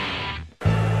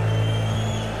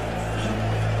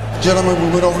Gentlemen, we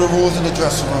went over the rules in the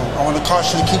dressing room. I want to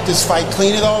caution you to keep this fight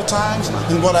clean at all times,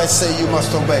 and what I say you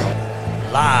must obey.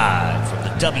 Live from the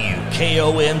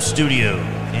WKOM studio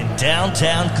in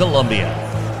downtown Columbia,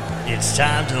 it's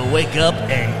time to wake up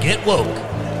and get woke.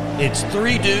 It's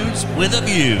Three Dudes with a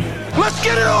View. Let's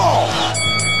get it all!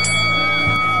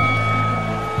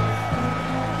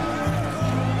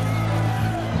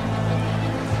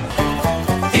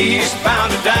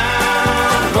 Eastbound and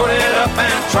down, loaded up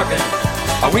and trucking.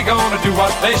 Are we gonna do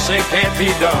what they say can't be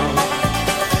done?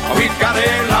 We've got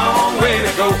a long way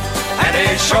to go and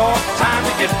a short time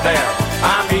to get there.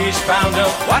 I'm eastbound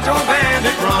up, watch old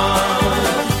bandit run.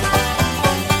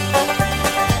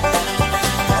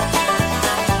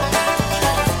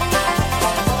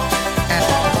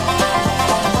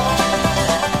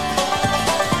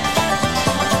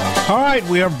 All right,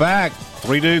 we are back.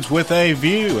 Three Dudes with a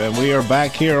View, and we are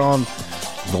back here on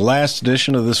the last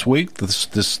edition of this week,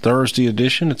 this Thursday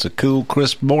edition. It's a cool,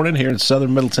 crisp morning here in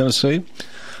southern Middle Tennessee.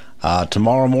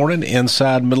 Tomorrow morning,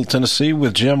 inside Middle Tennessee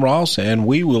with Jim Ross, and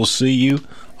we will see you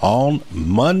on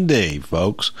Monday,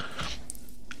 folks.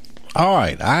 All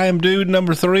right, I am dude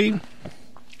number 3.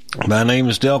 My name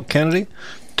is Del Kennedy.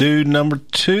 Dude number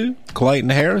 2, Clayton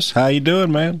Harris. How you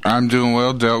doing, man? I'm doing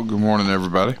well, Del. Good morning,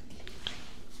 everybody.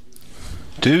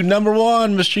 Dude number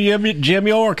 1, Mr. Jim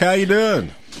York. How you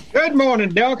doing? Good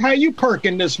morning, Delk. How you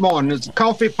perking this morning? Is the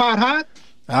coffee pot hot?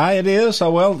 It is.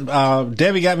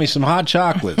 Debbie got me some hot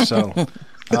chocolate, so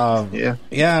yeah.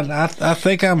 I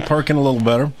think I'm perking a little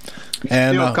better.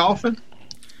 And still coughing?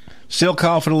 Still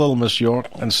coughing a little, Miss York,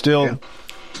 and still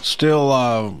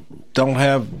don't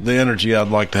have the energy I'd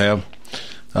like to have.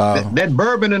 That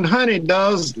bourbon and honey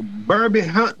does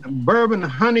bourbon,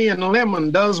 honey, and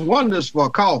lemon does wonders for a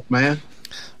cough, man.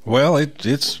 Well,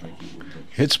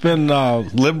 it's been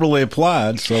liberally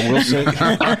applied, so we'll see.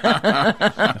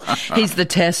 He's the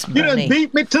test bunny. You done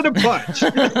beat me to the punch.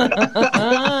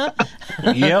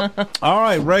 Yep. All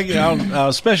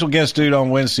right, special guest dude on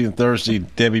Wednesday and Thursday,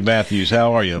 Debbie Matthews.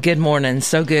 How are you? Good morning.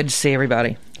 So good to see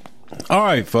everybody. All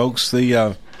right, folks. We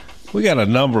got a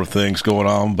number of things going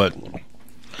on, but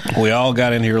we all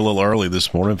got in here a little early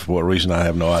this morning. For what reason, I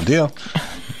have no idea.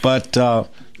 But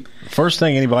first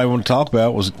thing anybody wanted to talk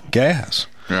about was gas.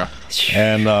 Yeah.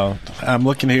 And I'm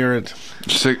looking here at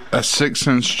a 6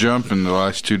 cents jump in the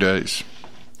last 2 days.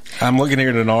 I'm looking here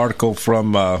at an article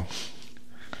from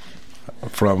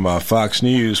Fox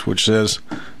News, which says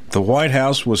the White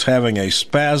House was having a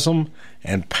spasm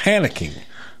and panicking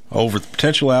over the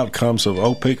potential outcomes of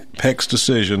OPEC's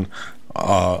decision.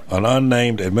 An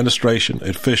unnamed administration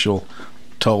official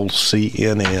told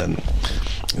CNN.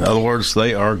 In other words,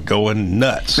 they are going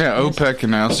nuts. Yeah, OPEC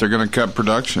announced they're going to cut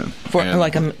production. For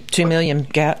like 2 million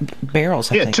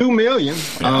barrels, I think. 2 million.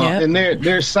 And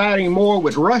they're siding more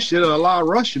with Russia to allow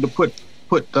Russia to put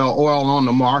oil on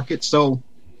the market. So,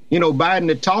 Biden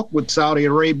had talked with Saudi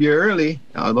Arabia the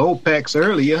OPECs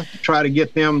earlier, to try to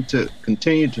get them to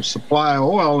continue to supply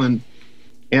oil, and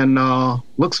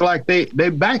looks like they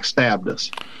backstabbed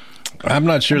us. I'm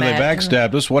not sure they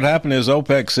backstabbed us. What happened is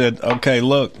OPEC said, okay,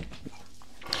 look,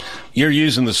 you're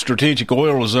using the strategic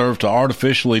oil reserve to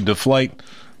artificially deflate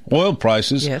oil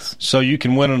prices so you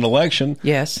can win an election.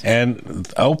 Yes. And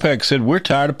OPEC said, we're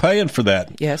tired of paying for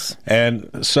that. Yes.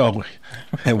 And so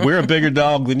we're a bigger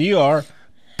dog than you are.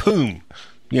 Boom.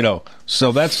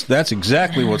 So that's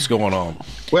exactly what's going on.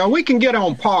 Well, we can get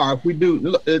on par if we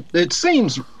do. It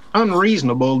seems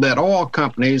unreasonable that oil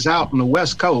companies out on the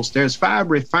West Coast, there's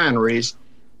 5 refineries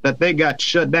that they got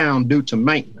shut down due to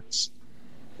maintenance.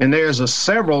 And there's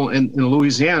several in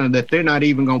Louisiana that they're not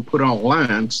even going to put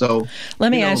online. So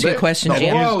let me ask you a question,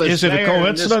 Jim. Is it a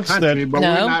coincidence country, but we're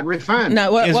not refining?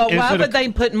 No. Why would they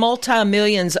put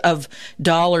multi-millions of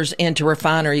dollars into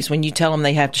refineries when you tell them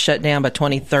they have to shut down by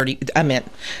 2030? I mean,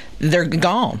 they're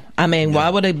gone. I mean, why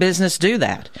would a business do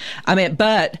that? I mean,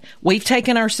 but we've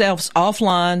taken ourselves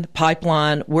offline,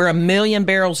 pipeline. We're 1 million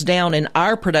barrels down in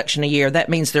our production a year. That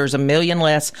means there's 1 million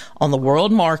less on the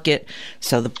world market.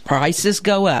 So the prices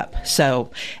go up. So,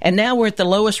 and now we're at the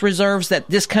lowest reserves that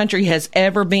this country has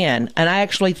ever been. And I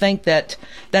actually think that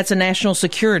that's a national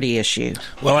security issue.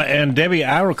 Well, and Debbie,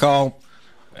 I recall,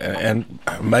 and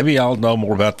maybe I'll know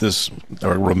more about this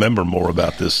or remember more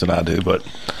about this than I do, but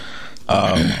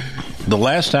the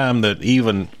last time that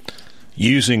even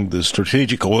using the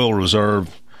strategic oil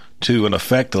reserve to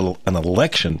affect an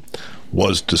election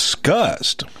was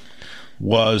discussed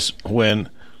was when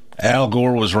Al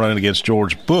Gore was running against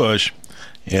George Bush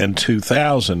in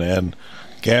 2000, and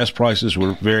gas prices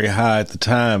were very high at the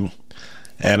time,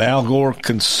 and Al Gore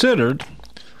considered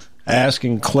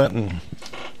asking Clinton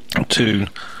to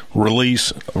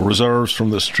release reserves from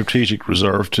the strategic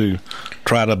reserve to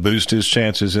try to boost his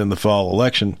chances in the fall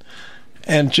election,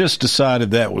 and just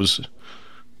decided that was,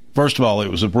 first of all,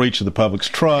 it was a breach of the public's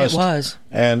trust. It was.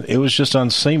 And it was just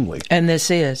unseemly. And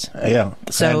this is. Yeah.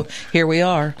 So here we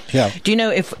are. Yeah. Do you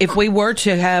know, if we were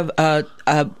to have a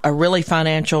really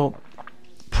financial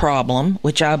problem,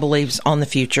 which I believe is on the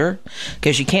future,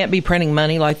 because you can't be printing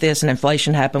money like this and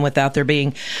inflation happen without there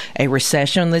being a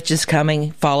recession that's just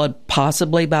coming, followed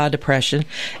possibly by a depression.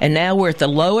 And now we're at the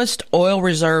lowest oil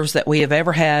reserves that we have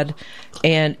ever had.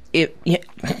 And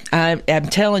I'm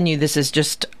telling you, this is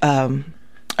just a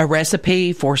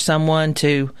recipe for someone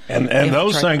to... And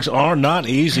those things are not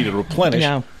easy to replenish.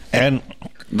 No. And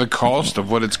the cost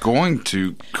of what it's going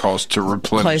to cost to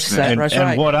replenish them.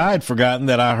 And what I had forgotten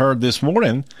that I heard this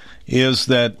morning is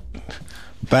that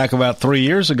back about 3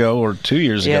 years ago or 2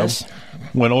 years ago,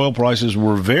 when oil prices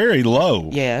were very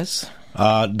low,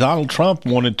 Donald Trump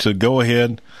wanted to go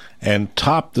ahead and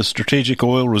top the strategic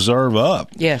oil reserve up.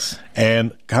 Yes.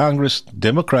 And Congress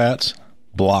Democrats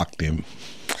blocked him.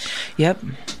 Yep.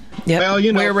 Well,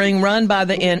 we're being run by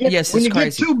the end. Yes, when it's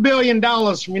crazy. When you get $2 billion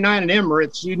from United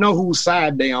Emirates, you know whose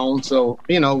side they on. So,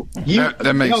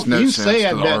 that makes no sense to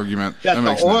the argument. That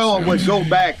the oil would go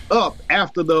back up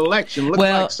after the election. Looks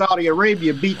like Saudi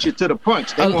Arabia beat you to the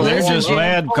punch. They're just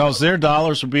mad because their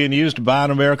dollars are being used to buy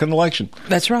an American election.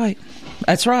 That's right.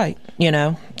 And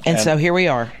so here we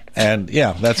are. And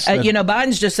that's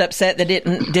Biden's just upset that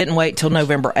didn't wait till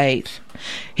November 8th.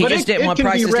 He just didn't want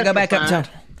prices to go back up to.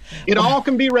 It all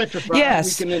can be rectified.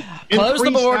 Yes. We can close the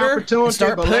border,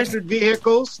 start electric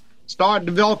vehicles, start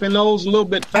developing those a little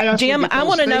bit faster. Jim, I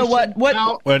want to know what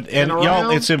y'all,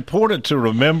 it's important to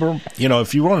remember,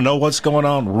 if you want to know what's going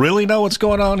on, really know what's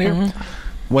going on here,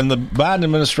 when the Biden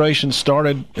administration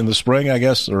started in the spring, I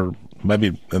guess, or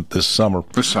maybe this summer.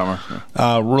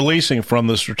 Releasing from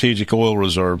the strategic oil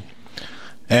reserve,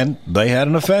 and they had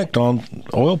an effect on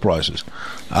oil prices.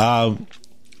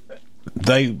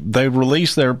 They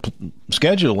released their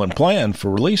schedule and plan for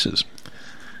releases.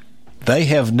 They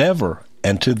have never,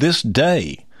 and to this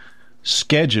day,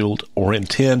 scheduled or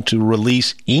intend to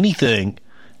release anything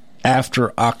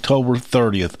after October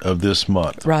 30th of this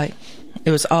month. Right. It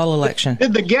was all election.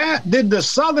 Did the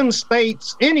southern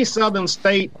states, any southern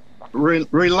state,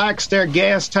 relax their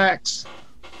gas tax?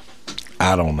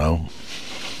 I don't know.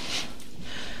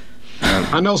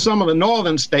 I know some of the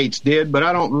northern states did, but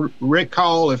I don't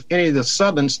recall if any of the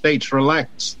southern states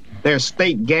relaxed their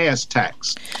state gas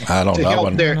tax. I don't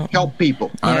know. Help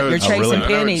people. You're chasing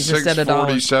pennies instead of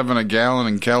dollars. $6.47 a gallon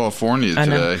in California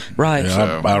today. Right.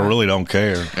 So, I really don't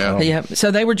care. Yeah. So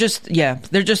they were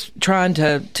they're just trying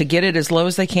to get it as low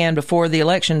as they can before the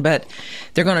election, but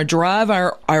they're going to drive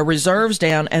our reserves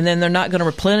down, and then they're not going to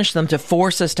replenish them to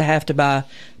force us to have to buy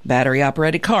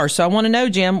battery-operated cars. So I want to know,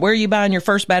 Jim, where are you buying your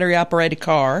first battery-operated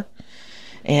car?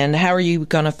 And how are you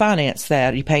going to finance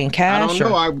that? Are you paying cash? I don't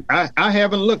know. I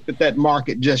haven't looked at that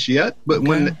market just yet. But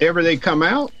whenever they come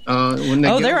out,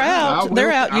 they're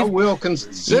out. I will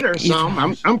consider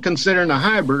some. I'm considering a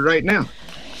hybrid right now.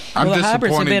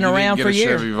 Hybrids have been around for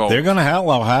years. They're going to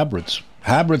outlaw hybrids.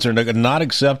 Hybrids are not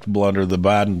acceptable under the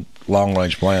Biden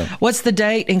long-range plan. What's the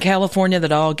date in California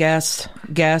that all gas-operated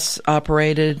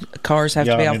cars have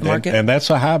to be off the market? And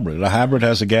that's a hybrid. A hybrid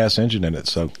has a gas engine in it,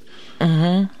 so.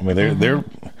 I mean,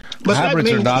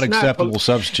 hybrids are not acceptable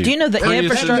substitutes. Do you know the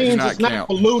infrastructure? That means it's not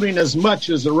polluting as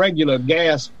much as a regular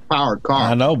gas-powered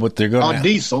car. I know, but they're going to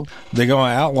diesel. They're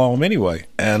going to outlaw them anyway.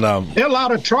 And there are a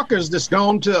lot of truckers that's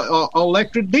gone to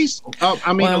electric diesel.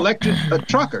 Electric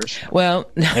truckers. Well,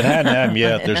 it hadn't happened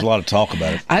yet. There's a lot of talk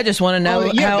about it. I just want to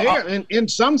know how. In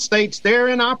some states, they're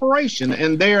in operation,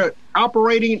 and they're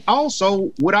operating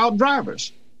also without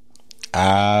drivers.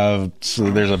 So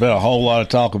there's been a whole lot of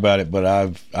talk about it, but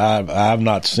I've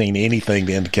not seen anything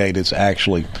to indicate it's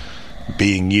actually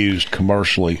being used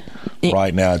commercially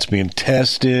right now. It's being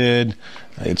tested.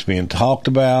 It's being talked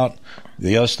about.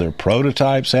 Yes, there are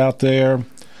prototypes out there,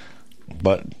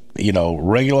 but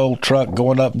regular old truck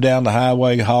going up and down the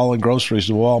highway hauling groceries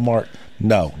to Walmart.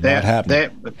 No, not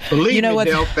happening. Believe me,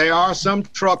 Del, there are some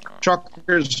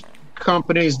truckers.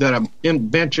 Companies that have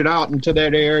ventured out into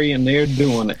that area, and they're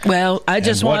doing it. Well,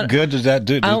 what good does that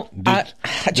do?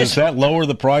 Does that lower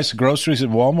the price of groceries at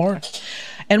Walmart?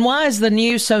 And why is the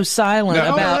news so silent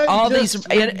about all these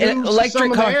electric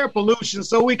some cars? Air pollution,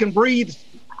 so we can breathe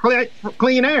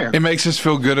clean air. It makes us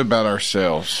feel good about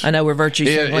ourselves. I know we're virtue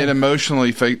signaling. It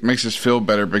emotionally makes us feel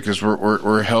better because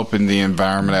we're helping the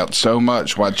environment out so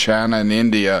much, while China and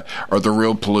India are the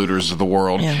real polluters of the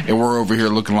world, and we're over here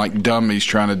looking like dummies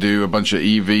trying to do a bunch of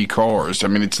EV cars. I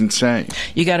mean, it's insane.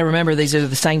 You got to remember, these are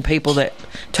the same people that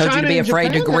told you to be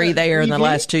afraid to breathe air in the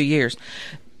last 2 years.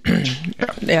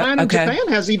 China and Japan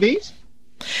has EVs.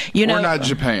 You know, we're not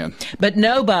Japan. But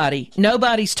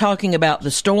nobody's talking about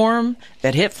the storm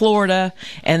that hit Florida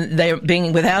and they're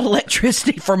being without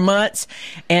electricity for months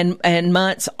and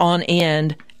months on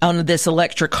end on this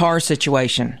electric car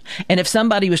situation. And if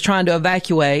somebody was trying to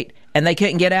evacuate and they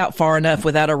couldn't get out far enough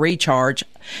without a recharge,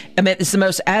 I mean, it's the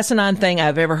most asinine thing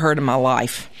I've ever heard in my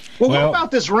life. Well, what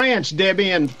about this ranch,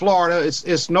 Debbie, in Florida?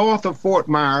 It's north of Fort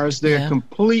Myers. They're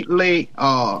completely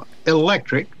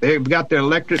electric. They've got their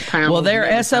electric panels. Well,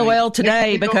 they're SOL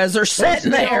today because they're sitting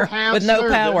there with no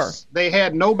power. They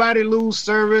had nobody lose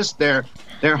service. Their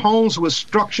homes was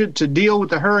structured to deal with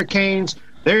the hurricanes.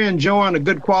 They're enjoying a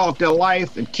good quality of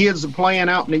life, and kids are playing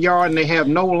out in the yard, and they have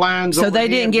no lines. So they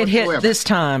didn't get hit this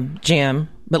time, Jim.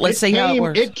 But let's see how it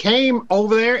works. It came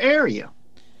over their area.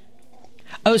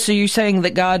 Oh, so you're saying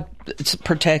that God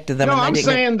protected them? No, and I'm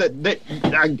saying that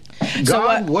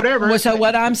God, whatever. So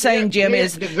what I'm saying, Jim,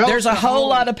 is there's a whole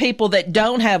lot of people that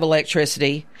don't have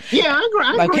electricity. Yeah, I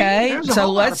agree. Okay,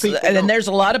 so and there's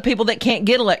a lot of people that can't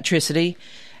get electricity,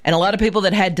 and a lot of people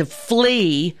that had to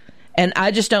flee. And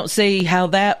I just don't see how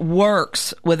that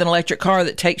works with an electric car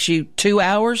that takes you 2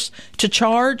 hours to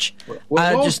charge.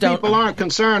 Well, most people aren't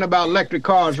concerned about electric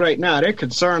cars right now. They're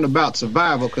concerned about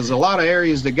survival because a lot of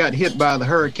areas that got hit by the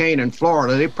hurricane in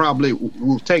Florida, they probably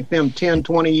will take them 10,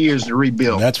 20 years to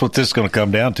rebuild. And that's what this is going to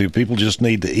come down to. People just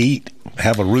need to eat,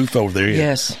 have a roof over their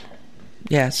head.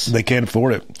 Yes. They can't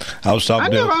afford it. I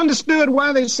never understood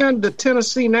why they sent the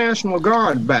Tennessee National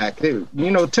Guard back.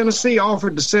 Tennessee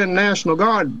offered to send National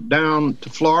Guard down to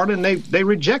Florida, and they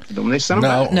rejected them. They sent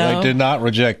them back. No, they did not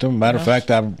reject them. Matter of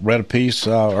fact, I read a piece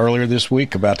earlier this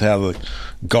week about how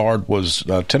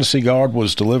the Tennessee Guard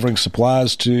was delivering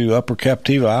supplies to Upper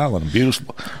Captiva Island.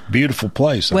 Beautiful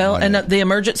place. Well, and the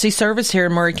emergency service here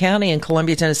in Maury County and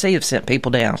Columbia, Tennessee have sent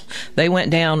people down. They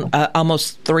went down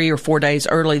almost 3 or 4 days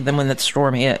early than when the storm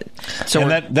hit. So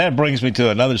that brings me to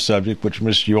another subject, which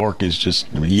Miss York is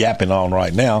just yapping on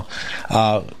right now.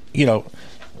 Ron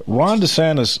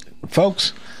DeSantis,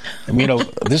 folks,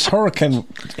 this hurricane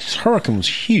was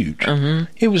huge.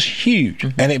 Mm-hmm. It was huge,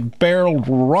 and it barreled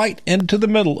right into the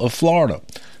middle of Florida.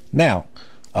 Now,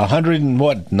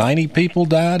 90 people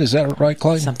died. Is that right,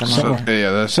 Clay? Something like that.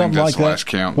 Yeah, that's like that. Last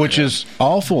count, which is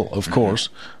awful, of course.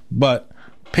 But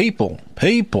people.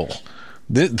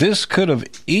 This could have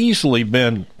easily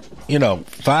been,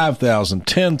 5,000,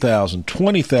 10,000,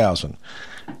 20,000.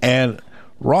 And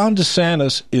Ron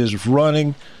DeSantis is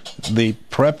running he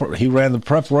ran the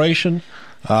preparation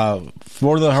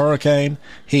for the hurricane.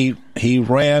 He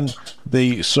ran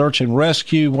the search and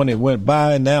rescue when it went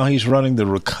by, and now he's running the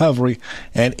recovery,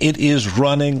 and it is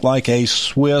running like a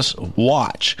Swiss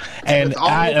watch. And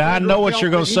I know what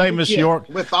you're going to say, Miss York.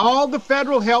 With all the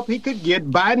federal help he could get,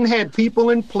 Biden had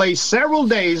people in place several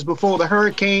days before the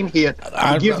hurricane hit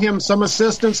to give him some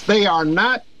assistance. They are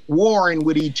not warring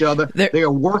with each other. They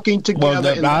are working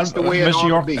together, and that's the way it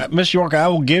ought to be. Miss York, I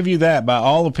will give you that. By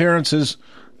all appearances,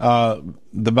 the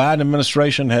Biden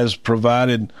administration has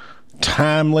provided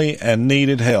timely and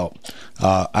needed help.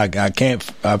 I can't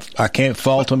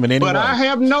fault him in any way. But I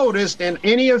have noticed in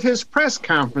any of his press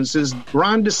conferences,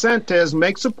 Ron DeSantis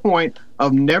makes a point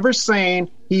of never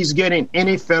saying he's getting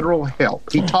any federal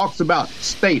help. He talks about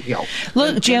state help.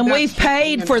 Look, Jim, we've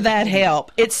paid for that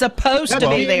help. It's supposed to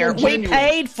be there. We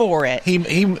paid for it. He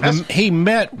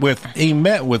met with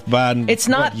Biden. It's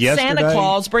not Santa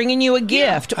Claus bringing you a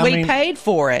gift. We paid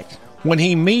for it. When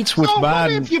he meets with Biden...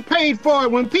 What if you paid for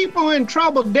it? When people are in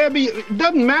trouble, Debbie, it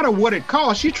doesn't matter what it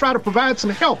costs. You try to provide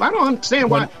some help. I don't understand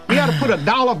why you got to put a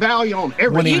dollar value on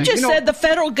everything. You just said the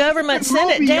federal government sent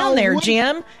it down there,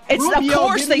 Jim. Of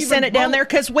course they sent it down there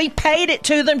because we paid it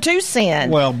to them to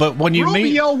send. Well, but when you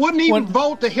Rubio wouldn't even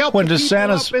vote to help the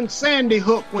people up in Sandy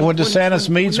Hook. When DeSantis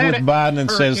meets with Biden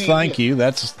and says thank you,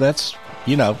 that's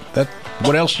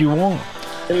what else you want?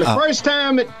 And the first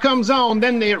time it comes on,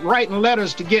 then they're writing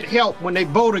letters to get help when they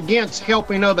vote against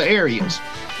helping other areas.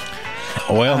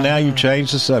 Well, now you've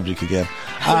changed the subject again.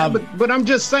 But I'm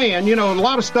just saying, a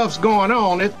lot of stuff's going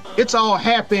on. It's all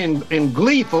happy and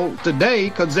gleeful today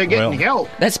because they're getting help.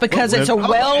 That's because it's a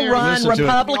well-run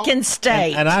Republican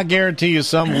state. And I guarantee you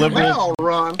some liberal...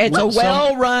 It's a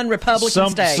well-run Republican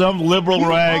state. Some liberal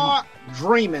rag... are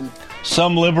dreaming.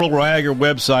 Some liberal rag or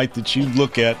website that you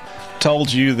look at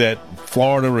told you that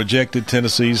Florida rejected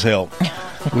Tennessee's help,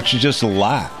 which is just a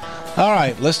lie. All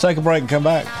right, let's take a break and come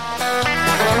back.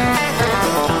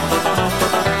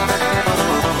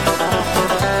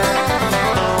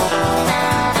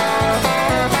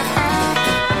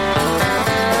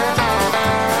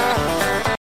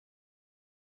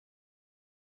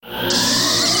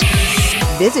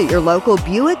 Visit your local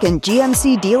Buick and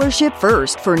GMC dealership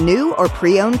first for new or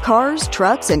pre-owned cars,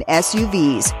 trucks, and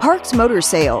SUVs. Parks Motor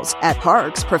Sales. At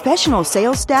Parks, professional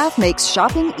sales staff makes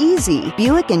shopping easy.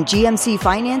 Buick and GMC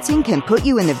financing can put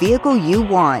you in the vehicle you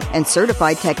want, and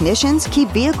certified technicians keep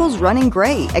vehicles running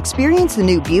great. Experience the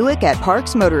new Buick at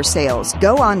Parks Motor Sales.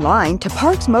 Go online to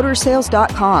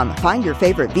parksmotorsales.com. Find your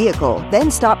favorite vehicle.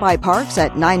 Then stop by Parks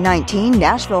at 919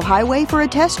 Nashville Highway for a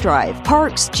test drive.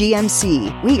 Parks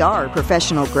GMC. We are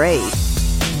professional grade.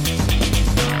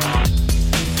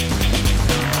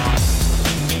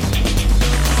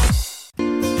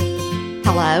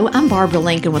 Hello, I'm Barbara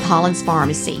Lincoln with Hollins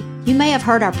Pharmacy. You may have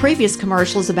heard our previous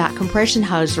commercials about compression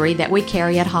hosiery that we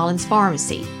carry at Hollins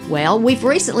Pharmacy. Well, we've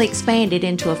recently expanded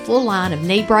into a full line of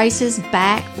knee braces,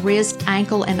 back, wrist,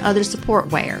 ankle, and other support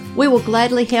wear. We will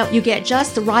gladly help you get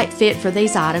just the right fit for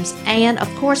these items and, of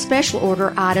course, special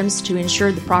order items to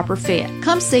ensure the proper fit.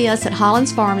 Come see us at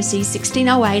Hollins Pharmacy,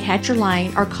 1608 Hatcher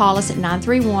Lane, or call us at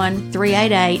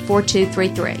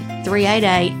 931-388-4233.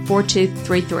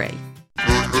 388-4233.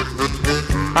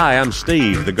 Hi, I'm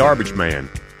Steve, the garbage man.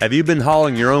 Have you been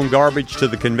hauling your own garbage to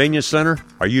the convenience center?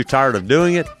 Are you tired of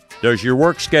doing it? Does your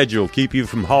work schedule keep you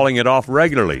from hauling it off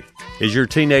regularly? Is your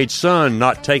teenage son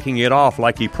not taking it off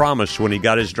like he promised when he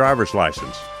got his driver's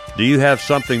license? Do you have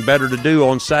something better to do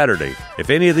on Saturday?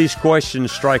 If any of these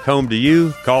questions strike home to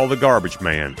you, call the garbage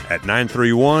man at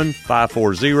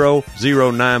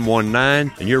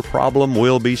 931-540-0919 and your problem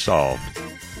will be solved.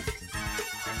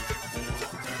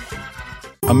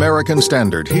 American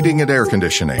Standard Heating and Air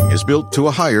Conditioning is built to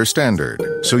a higher standard,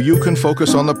 so you can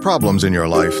focus on the problems in your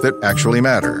life that actually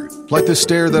matter, like the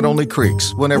stair that only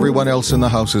creaks when everyone else in the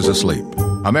house is asleep.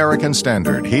 American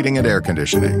Standard Heating and Air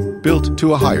Conditioning, built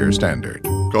to a higher standard.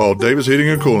 Call Davis Heating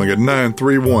and Cooling at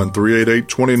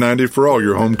 931-388-2090 for all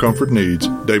your home comfort needs.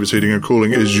 Davis Heating and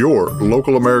Cooling is your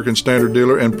local American Standard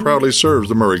dealer and proudly serves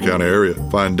the Murray County area.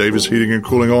 Find Davis Heating and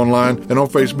Cooling online and on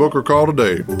Facebook or call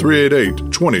today,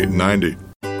 388-2090.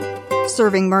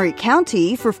 Serving Murray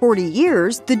County for 40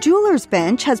 years, the Jewelers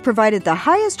Bench has provided the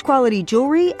highest quality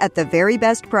jewelry at the very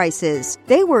best prices.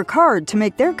 They work hard to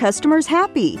make their customers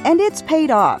happy, and it's paid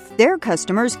off. Their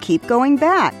customers keep going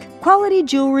back. Quality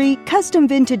jewelry, custom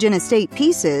vintage and estate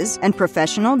pieces, and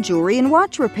professional jewelry and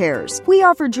watch repairs. We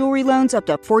offer jewelry loans up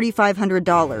to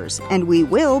 $4,500, and we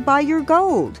will buy your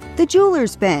gold. The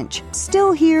Jewelers Bench,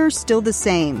 still here, still the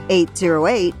same.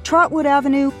 808 Trotwood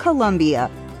Avenue, Columbia.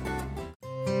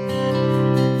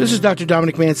 This is Dr.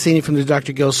 Dominic Mancini from the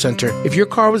Dr. Gill Center. If your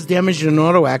car was damaged in an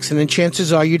auto accident,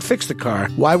 chances are you'd fix the car.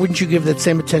 Why wouldn't you give that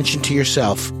same attention to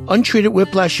yourself? Untreated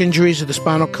whiplash injuries of the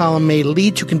spinal column may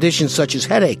lead to conditions such as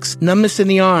headaches, numbness in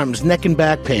the arms, neck and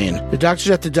back pain. The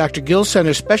doctors at the Dr. Gill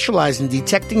Center specialize in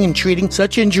detecting and treating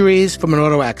such injuries from an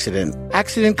auto accident.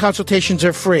 Accident consultations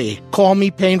are free. Call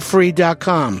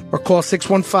mepainfree.com or call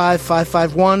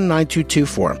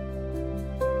 615-551-9224.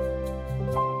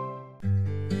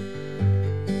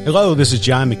 Hello, this is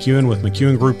John McEwen with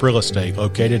McEwen Group Real Estate,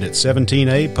 located at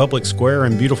 17A Public Square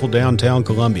in beautiful downtown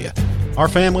Columbia. Our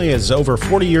family has over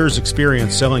 40 years'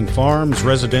 experience selling farms,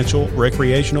 residential,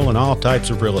 recreational, and all types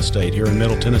of real estate here in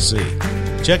Middle Tennessee.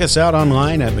 Check us out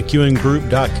online at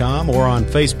McEwenGroup.com or on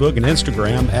Facebook and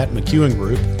Instagram at McEwen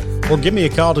Group, or give me a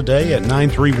call today at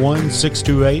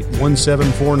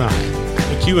 931-628-1749.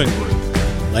 McEwen Group.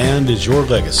 Land is your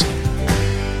legacy.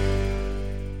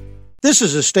 This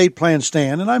is Estate Plan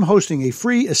Stan, and I'm hosting a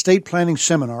free estate planning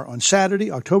seminar on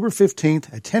Saturday, October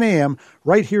 15th at 10 a.m.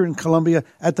 right here in Columbia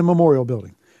at the Memorial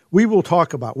Building. We will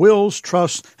talk about wills,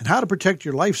 trusts, and how to protect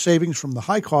your life savings from the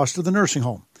high cost of the nursing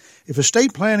home. If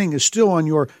estate planning is still on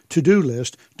your to-do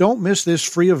list, don't miss this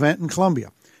free event in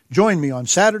Columbia. Join me on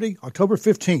Saturday, October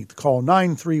 15th. Call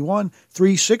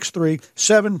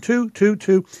 931-363-7222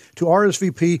 to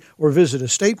RSVP or visit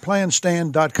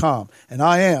estateplanstan.com. And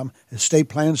I am Estate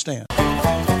Plan Stan.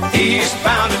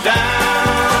 Eastbound and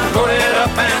down, loaded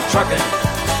up and trucking.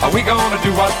 Are we gonna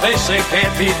do what they say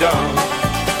can't be done?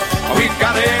 We've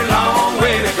got a long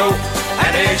way to go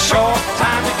and a short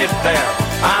time to get there.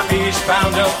 I'm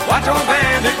eastbound up, watch old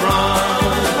bandit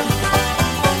run.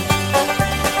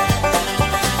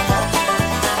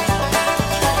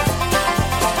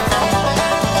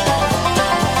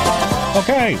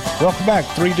 Okay, welcome back.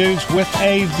 Three Dudes with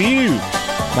a View.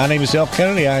 My name is Elf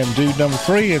Kennedy. I am dude number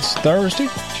 3. It's Thursday.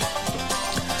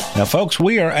 Now, folks,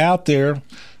 we are out there.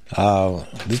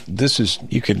 This is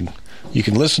you can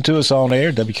listen to us on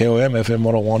air, WKOM FM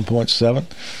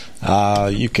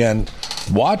 101.7. You can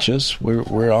watch us.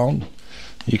 We're on.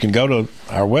 You can go to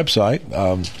our website,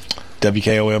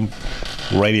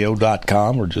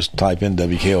 WKOMradio.com, or just type in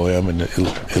WKOM and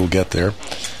it'll get there.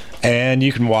 And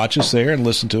you can watch us there and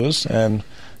listen to us, and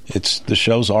the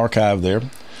show's archived there.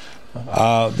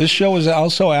 This show is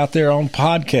also out there on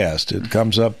podcast. It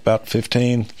comes up about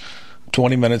 15,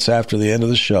 20 minutes after the end of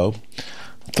the show.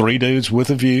 Three Dudes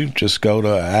with a View. Just go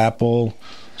to Apple,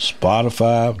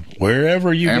 Spotify,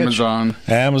 wherever you Amazon,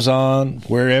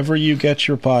 wherever you get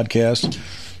your podcast.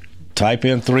 Type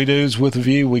in Three Dudes with a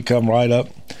View. We come right up,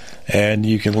 and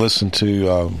you can listen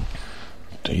to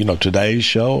today's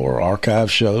show or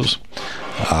archive shows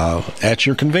at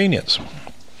your convenience.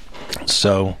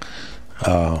 So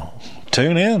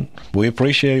tune in. We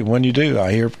appreciate it when you do.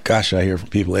 I hear from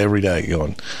people every day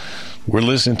going, "We're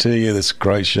listening to you. This is a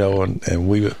great show," and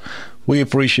we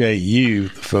appreciate you,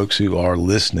 the folks who are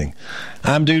listening.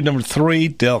 I'm dude number 3,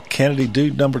 Delk Kennedy.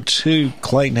 Dude number 2,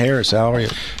 Clayton Harris. How are you?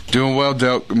 Doing well,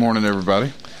 Delk. Good morning,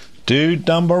 everybody. Dude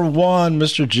number 1,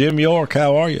 Mr. Jim York.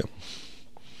 How are you?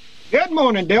 Good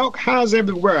morning, Delk. How's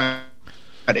everybody?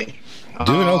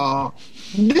 Doing okay.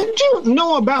 Did you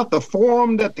know about the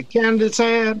forum that the candidates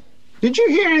had? Did you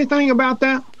hear anything about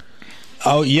that?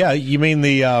 Oh, yeah. You mean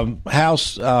the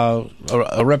House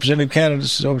representative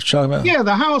candidates I was talking about? Yeah,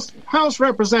 the House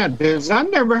representatives. I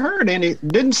never heard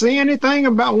didn't see anything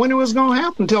about when it was going to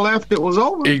happen until after it was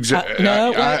over. Exactly.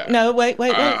 Wait.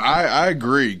 I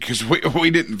agree, because we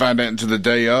didn't find out until the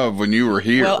day of when you were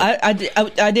here. Well,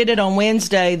 I did it on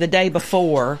Wednesday, the day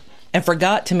before, and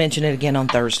forgot to mention it again on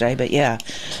Thursday, but yeah.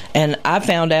 And I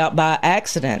found out by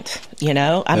accident,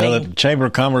 the Chamber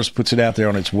of Commerce puts it out there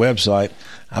on its website.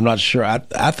 I'm not sure.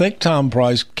 I think Tom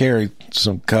Price carried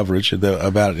some coverage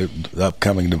about the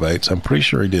upcoming debates. I'm pretty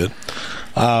sure he did.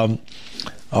 And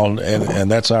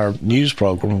that's our news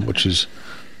program, which is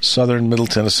Southern Middle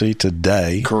Tennessee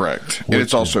Today. Correct. And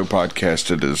it's also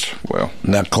podcasted as well.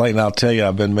 Now, Clayton, I'll tell you,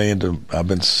 I've been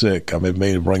sick. I've been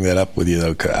meaning to bring that up with you,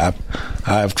 though. I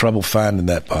have trouble finding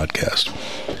that podcast.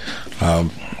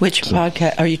 Which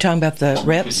podcast? Are you talking about the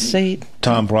Reps seat?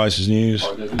 Tom Price's News.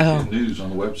 News on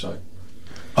the website.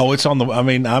 Oh, it's on the. I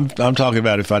mean, I'm talking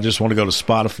about if I just want to go to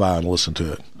Spotify and listen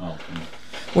to it. Oh.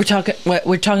 We're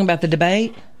talking about the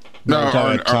debate. No, we're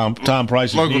talking about Tom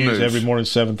Price's News every morning,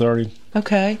 7:30.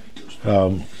 Okay.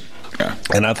 And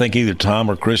I think either Tom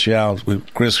or Chris Yao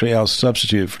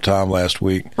substituted for Tom last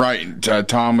week. Right.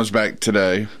 Tom was back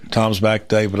today. Tom's back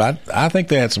today, but I think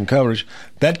they had some coverage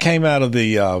that came out of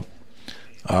the.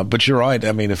 But you're right.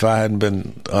 I mean, if I hadn't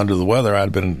been under the weather,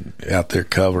 I'd been out there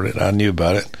covering it. I knew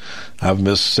about it. I've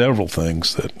missed several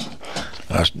things that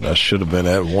I should have been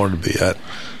at, wanted to be at.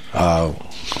 I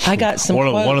got some.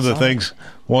 One of the things,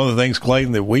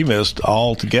 Clayton, that we missed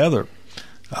altogether.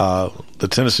 The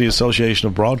Tennessee Association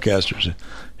of Broadcasters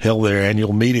held their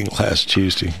annual meeting last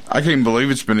Tuesday. I can't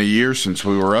believe it's been a year since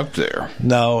we were up there.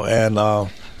 No, and I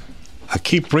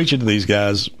keep preaching to these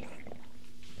guys.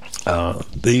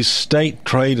 These state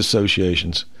trade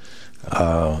associations,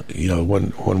 when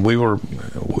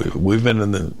we've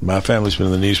been my family's been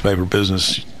in the newspaper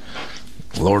business,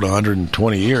 Lord,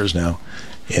 120 years now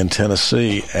in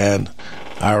Tennessee, and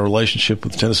our relationship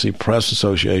with the Tennessee Press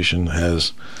Association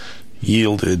has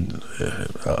yielded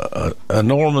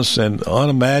enormous and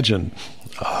unimagined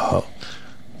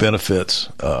benefits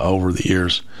over the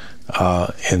years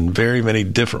in very many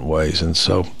different ways, and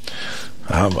so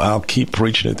I'll keep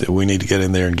preaching it that we need to get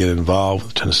in there and get involved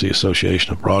with the Tennessee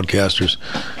Association of Broadcasters,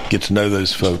 get to know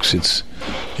those folks.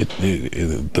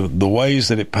 The ways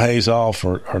that it pays off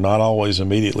are not always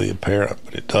immediately apparent,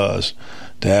 but it does,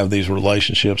 to have these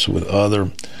relationships with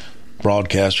other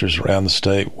broadcasters around the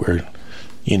state where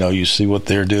you see what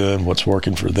they're doing, what's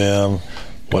working for them,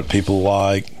 what people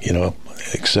like,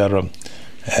 et cetera,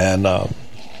 and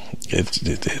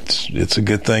it's a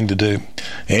good thing to do.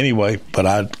 Anyway,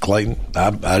 but Clayton,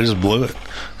 I just blew it.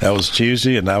 That was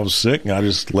Tuesday, and I was sick, and I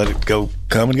just let it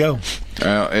come and go.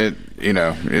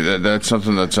 That's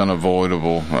something that's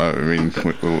unavoidable. I mean,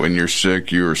 when you're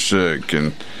sick, you are sick,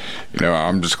 and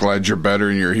I'm just glad you're better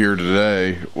and you're here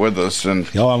today with us. And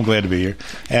I'm glad to be here.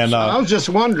 And I was just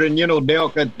wondering,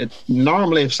 Delk,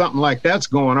 normally if something like that's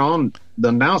going on,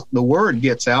 the word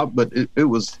gets out, but it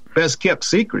was best kept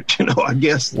secret, I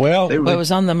guess. Well, it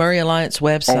was on the Murray Alliance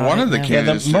website. One of the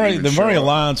candidates. The Murray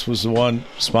Alliance was the one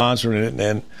sponsoring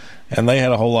it, and they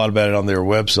had a whole lot about it on their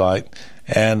website.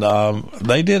 And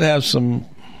they did have some.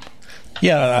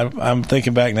 Yeah, I'm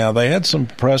thinking back now. They had some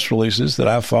press releases that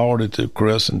I forwarded to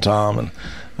Chris and Tom, and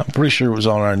I'm pretty sure it was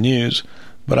on our news,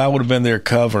 but I would have been there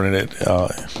covering it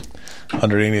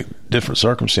under any different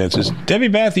circumstances. Debbie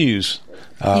Matthews.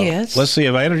 Yes. Let's see.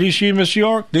 Have I introduced you, Miss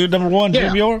York? Dude number one,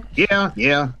 Jim York?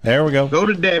 Yeah. There we go. Go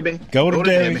to Debbie. Go to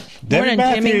Debbie. Debbie Morning,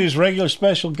 Matthews, regular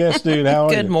special guest dude. How are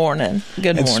you? Good morning.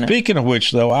 Good and morning. Speaking of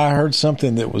which, though, I heard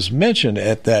something that was mentioned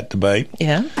at that debate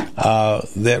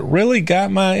that really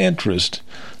got my interest.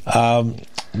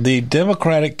 The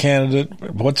Democratic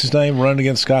candidate, what's his name, running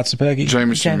against Scott Cepicky?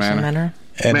 Jameson Manor.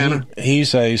 And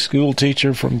he's a school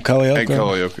teacher from Culleoka. At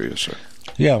Culleoka, yes, sir.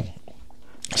 Yeah.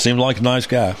 Seemed like a nice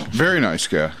guy. Very nice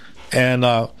guy. And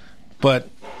but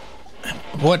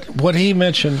what he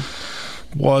mentioned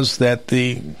was that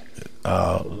the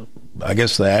I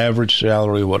guess the average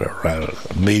salary, whatever,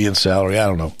 median salary, I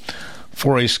don't know,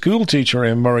 for a school teacher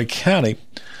in Murray County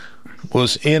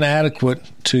was inadequate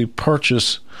to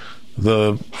purchase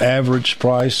the average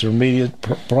price or median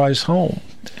price home.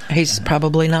 He's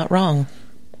probably not wrong.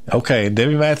 Okay,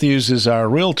 Debbie Matthews is our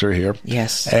realtor here.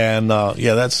 Yes, and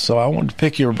that's so. I wanted to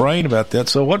pick your brain about that.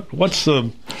 So, what's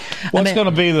going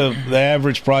to be the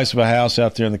average price of a house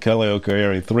out there in the Culleoka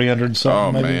area? 300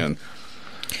 something. Oh man,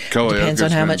 depends on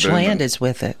how much land is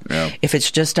with it. Yeah. If it's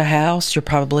just a house, you're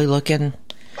probably looking.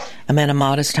 a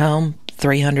modest home,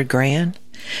 $300,000.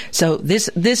 So this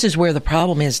is where the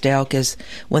problem is, Delk, is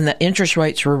when the interest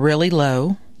rates were really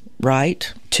low.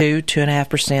 Right?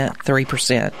 2.5%,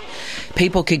 3%.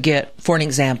 People could get, for an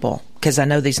example, because I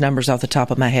know these numbers off the top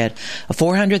of my head, a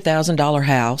 $400,000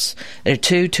 house at a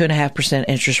 2.5%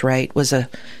 interest rate was a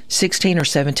 $1,600 or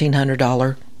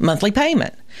 $1,700 monthly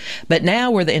payment. But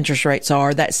now where the interest rates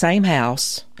are, that same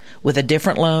house with a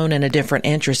different loan and a different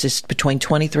interest is between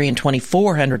 $2,300 and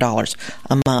 $2,400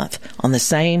 a month on the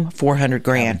same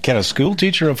 $400,000. Can a school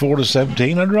teacher afford a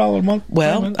 $1,700 a month?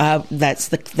 Well, that's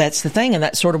the thing, and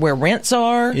that's sort of where rents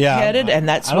are headed, and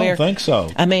that's I don't think so.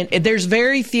 I mean, there's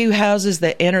very few houses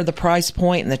that enter the price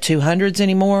point in the 200s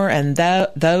anymore, and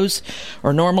those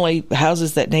are normally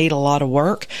houses that need a lot of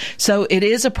work. So it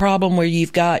is a problem where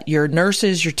you've got your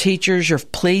nurses, your teachers, your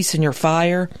police, and your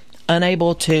fire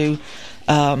unable to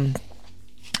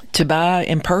buy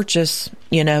and purchase,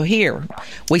 here.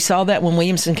 We saw that when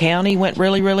Williamson County went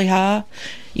really, really high.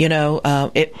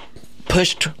 It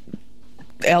pushed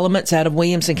elements out of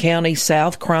Williamson County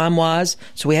south crime-wise,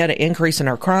 so we had an increase in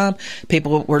our crime.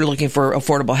 People were looking for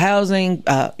affordable housing,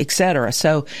 et cetera.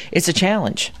 So it's a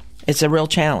challenge. It's a real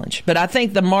challenge. But I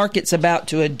think the market's about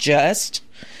to adjust,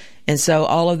 and so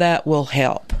all of that will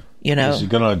help. Is it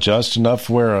going to adjust enough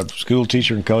where a school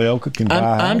teacher in Culleoka can buy a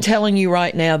house? I'm telling you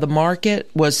right now, the market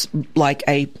was like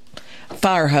a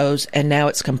fire hose, and now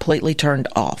it's completely turned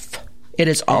off. It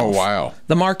is off. Oh, wow.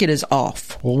 The market is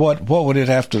off. Well, what would it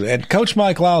have to... And Coach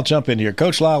Mike Lyle, jump in here.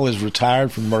 Coach Lyle is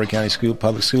retired from the Murray County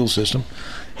public school system,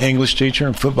 English teacher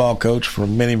and football coach for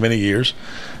many, many years.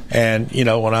 And,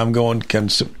 when I'm going, can a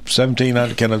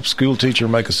school teacher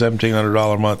make a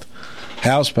 $1,700 a month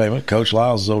house payment? Coach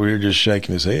Lyles is over here just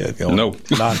shaking his head. Going, no,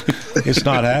 it's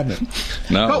not happening.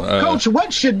 No, Coach,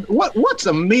 what's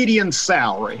a median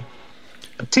salary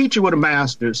a teacher with a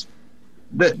master's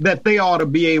that they ought to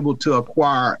be able to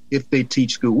acquire if they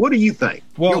teach school? What do you think?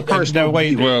 Well, what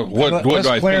do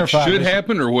I think should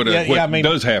happen, or what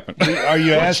does happen? Are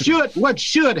you asking what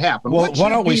should happen? Well, why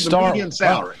don't we start? Median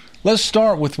salary? Let's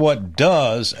start with what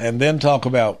does, and then talk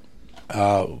about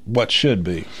what should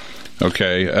be.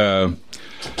 Okay.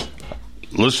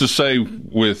 Let's just say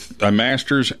with a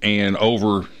master's and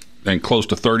close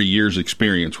to 30 years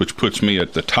experience, which puts me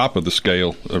at the top of the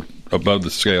scale, above the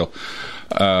scale,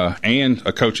 and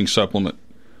a coaching supplement,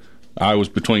 I was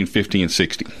between $50,000 and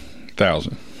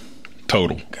 $60,000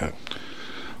 total. Okay.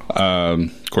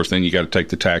 Of course, then you got to take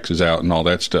the taxes out and all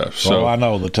that stuff. So I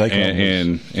know the take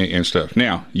and stuff.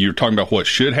 Now you're talking about what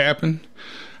should happen.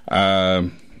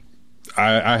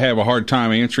 I have a hard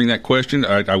time answering that question.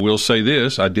 I will say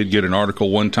this. I did get an article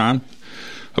one time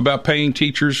about paying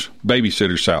teachers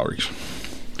babysitter salaries.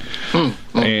 And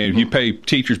if you pay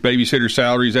teachers babysitter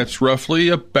salaries, that's roughly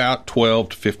about $12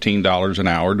 to $15 an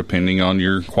hour, depending on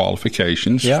your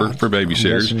qualifications for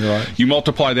babysitters. Right. You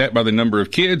multiply that by the number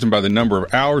of kids and by the number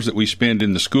of hours that we spend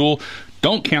in the school.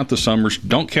 Don't count the summers,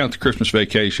 don't count the Christmas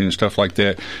vacation and stuff like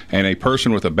that. And a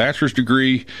person with a bachelor's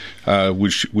degree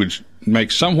would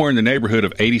make somewhere in the neighborhood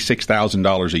of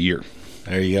 $86,000 a year.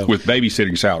 There you go. With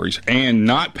babysitting salaries and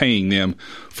not paying them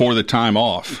for the time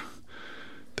off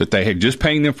that they had, just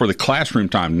paying them for the classroom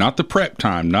time, not the prep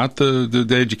time, not the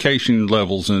education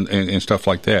levels and stuff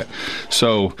like that.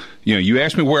 So, you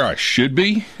asked me where I should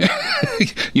be.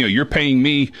 You're paying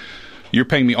me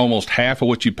almost half of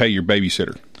what you pay your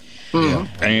babysitter.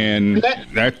 Mm-hmm. And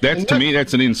that to me,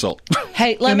 that's an insult.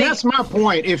 Hey, that's my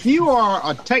point. If you are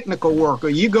a technical worker,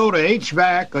 you go to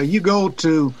HVAC or you go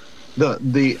to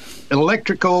the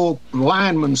electrical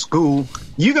lineman school,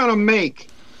 you're going to make,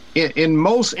 in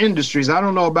most industries, I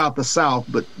don't know about the South,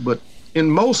 but in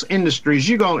most industries,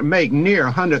 you're going to make near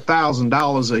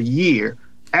 $100,000 a year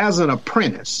as an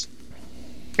apprentice.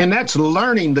 And that's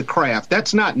learning the craft.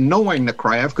 That's not knowing the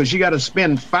craft, because you got to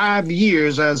spend 5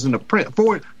 years as an apprentice,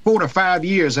 4 to 5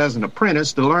 years as an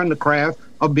apprentice to learn the craft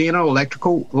of being an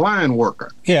electrical line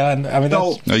worker. Yeah, and I mean,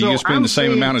 you can spend the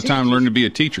same amount of time learning to be a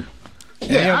teacher.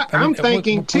 Yeah, I'm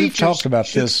thinking teachers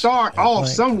should start off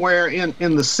somewhere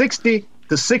in the 60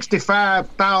 to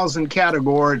 65,000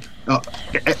 category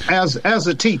as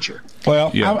a teacher.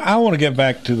 Well, I want to get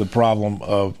back to the problem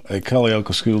of a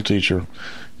Culleoka school teacher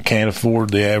can't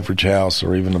afford the average house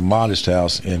or even a modest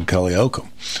house in Culleoka.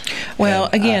 Well,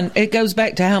 again, it goes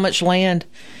back to how much land.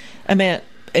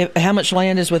 How much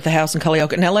land is with the house in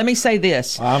Culleoka? Now, let me say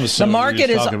this: I'm assuming you're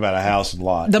just talking about a house and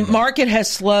lot. The market has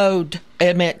slowed,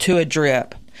 to a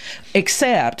drip.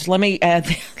 Except, let me add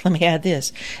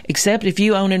this: except if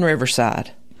you own in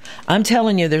Riverside. I'm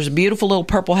telling you, there's a beautiful little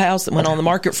purple house that went on the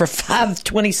market for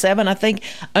 $527, I think,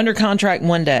 under contract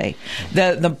one day.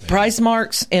 The price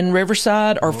marks in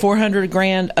Riverside are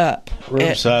 $400,000 up.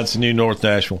 Riverside's the new North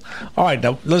Nashville. All right,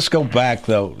 now let's go back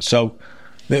though. So,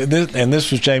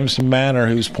 this was Jameson Manor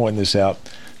who's pointing this out,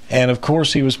 and of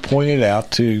course he was pointing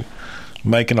out to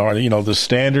make the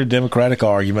standard Democratic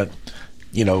argument,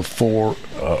 for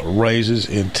raises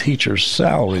in teachers'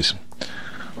 salaries.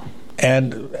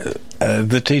 And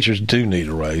the teachers do need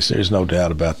a raise. There's no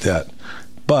doubt about that.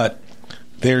 But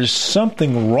there's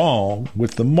something wrong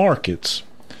with the markets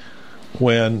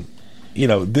when, you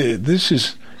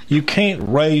can't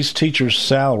raise teachers'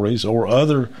 salaries or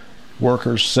other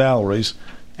workers' salaries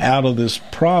out of this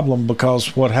problem because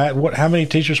how many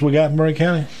teachers we got in Murray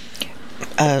County?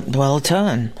 A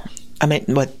ton. I mean,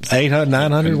 what? 800,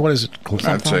 900? What is it?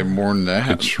 I'd say more than that.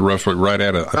 It's roughly right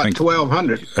at I think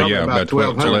 1,200. About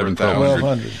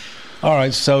 11,000. All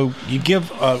right, so you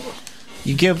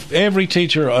give every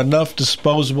teacher enough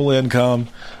disposable income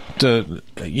to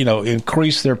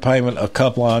increase their payment a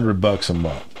couple of $100 a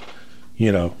month.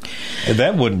 And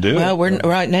that wouldn't do it. Well,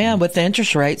 right now with the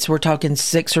interest rates, we're talking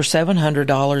 $600 or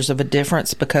 $700 of a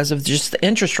difference because of just the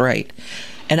interest rate.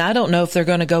 And I don't know if they're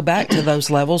going to go back to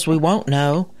those levels. We won't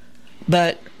know.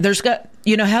 But there's got,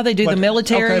 how they do the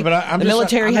military. Okay, but I'm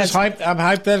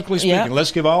hypothetically speaking. Yeah.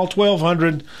 Let's give all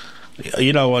 1,200,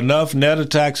 enough net of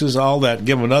taxes, all that.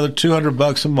 Give them another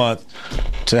 $200 a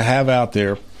month to have out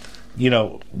there.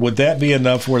 Would that be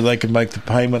enough where they could make the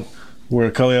payment, where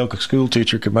a Culleoka school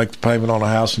teacher could make the payment on a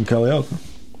house in Culleoka?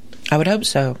 I would hope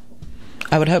so.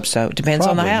 It depends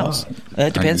on the house.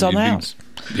 It depends on the house.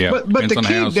 Yeah, but the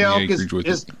key, Delk,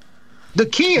 is the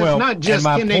key is not just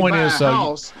can they buy a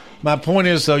house. My point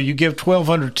is, though, you give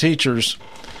 1,200 teachers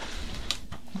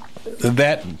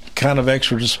that kind of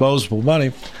extra disposable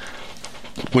money,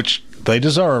 which they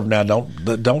deserve. Now,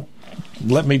 don't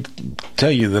let me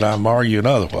tell you that I'm arguing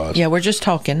otherwise. Yeah, we're just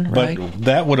talking, right? But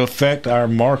that would affect our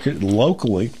market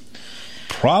locally,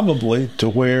 probably to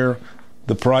where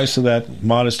the price of that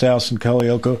modest house in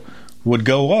Culleoka would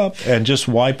go up and just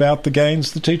wipe out the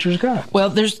gains the teachers got. Well,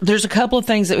 there's a couple of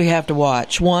things that we have to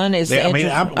watch. One is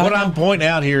what I'm pointing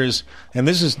out here is, and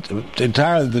this is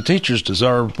entirely, the teachers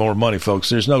deserve more money, folks.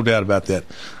 There's no doubt about that.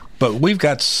 But we've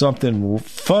got something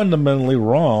fundamentally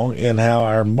wrong in how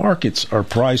our markets are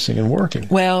pricing and working.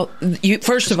 Well,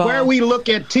 first of all, where we look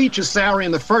at teacher salary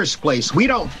in the first place, we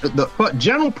don't. The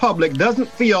general public doesn't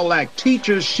feel like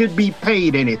teachers should be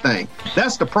paid anything.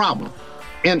 That's the problem.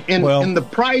 And the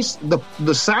price,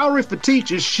 the salary for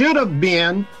teachers should have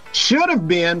been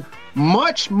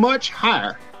much, much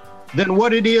higher than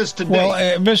what it is today.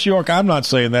 Well, Miss York, I'm not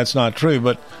saying that's not true,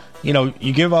 but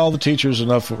you give all the teachers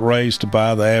enough raise to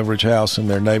buy the average house in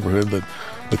their neighborhood.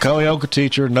 The Culleoka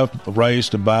teacher enough raise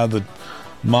to buy the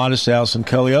modest house in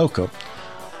Culleoka.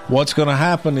 What's going to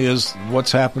happen is what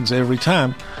happens every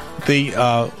time.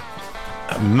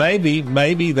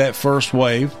 Maybe that first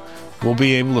wave will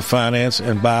be able to finance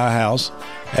and buy a house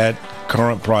at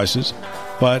current prices,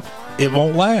 but it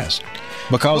won't last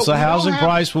because the housing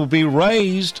price will be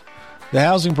raised. The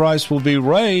housing price will be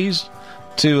raised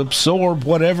to absorb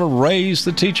whatever raise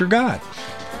the teacher got.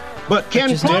 But can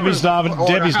Debbie's nodding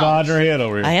her head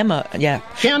over here. I am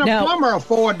Can a plumber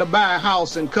afford to buy a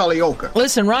house in Culleoka?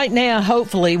 Listen, right now,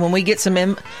 hopefully, when we get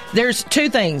there's two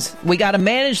things. We got to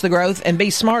manage the growth and be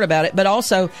smart about it, but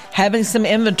also having some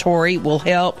inventory will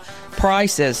help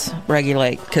prices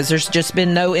regulate because there's just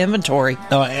been no inventory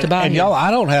to buy. And y'all, I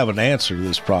don't have an answer to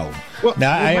this problem. Well,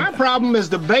 my problem is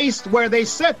the base where they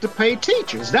set to pay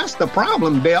teachers. That's the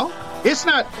problem, Bill. It's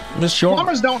not.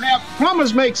 Plumbers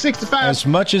make $65. As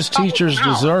much as teachers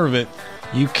deserve it,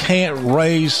 you can't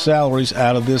raise salaries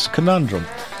out of this conundrum.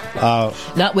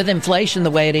 Not with inflation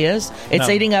the way it is. It's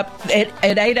eating up. It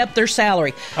ate up their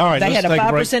salary. All right, they had a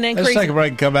 5% increase. Let's take a break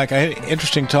and come back. I had an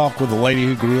interesting talk with a lady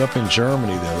who grew up in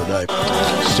Germany the other day.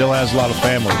 Still has a lot of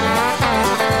family there.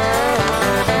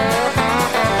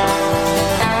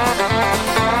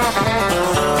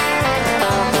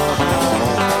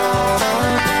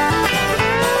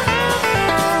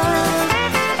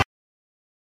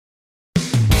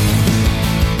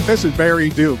 This is Barry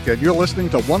Duke, and you're listening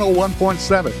to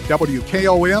 101.7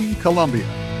 WKOM Columbia.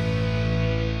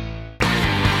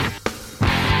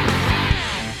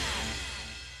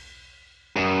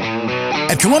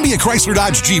 At Columbia Chrysler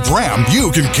Dodge Jeep Ram,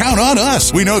 you can count on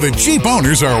us. We know that Jeep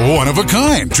owners are one of a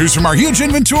kind. Choose from our huge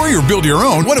inventory or build your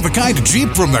own one-of-a-kind Jeep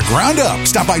from the ground up.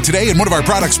 Stop by today and one of our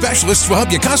product specialists will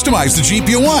help you customize the Jeep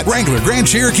you want. Wrangler, Grand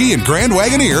Cherokee, and Grand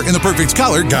Wagoneer in the perfect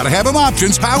color. Gotta have them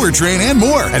options, powertrain, and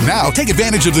more. And now, take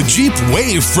advantage of the Jeep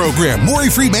Wave program.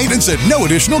 Worry-free maintenance at no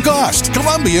additional cost.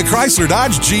 Columbia Chrysler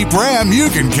Dodge Jeep Ram, you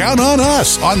can count on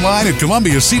us. Online at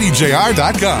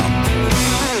ColumbiaCDJR.com.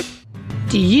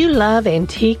 Do you love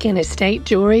antique and estate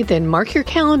jewelry? Then mark your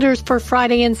calendars for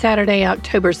Friday and Saturday,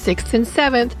 October 6th and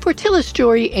 7th for Tillis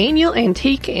Jewelry Annual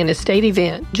Antique and Estate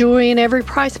Event. Jewelry in every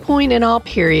price point in all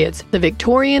periods. The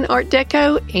Victorian, Art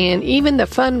Deco, and even the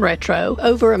fun retro.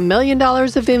 Over $1 million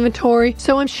of inventory,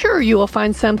 so I'm sure you will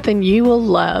find something you will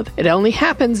love. It only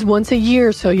happens once a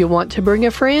year, so you'll want to bring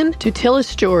a friend to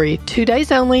Tillis Jewelry. 2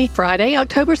 days only, Friday,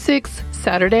 October 6th,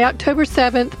 Saturday, October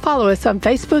 7th. Follow us on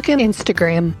Facebook and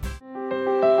Instagram.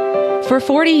 For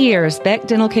 40 years, Beck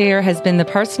Dental Care has been the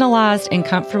personalized and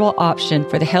comfortable option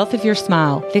for the health of your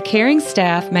smile. The caring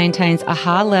staff maintains a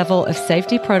high level of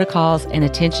safety protocols and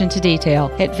attention to detail.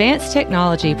 Advanced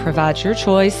technology provides your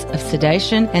choice of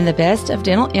sedation and the best of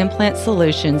dental implant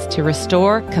solutions to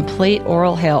restore complete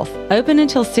oral health. Open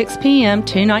until 6 p.m.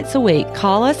 2 nights a week.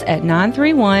 Call us at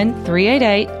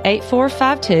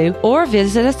 931-388-8452 or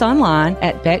visit us online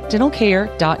at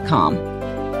beckdentalcare.com.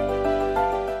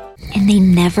 And they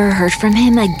never heard from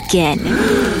him again.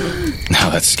 Now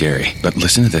that's scary. But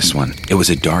listen to this one. It was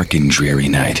a dark and dreary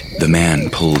night. The man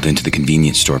pulled into the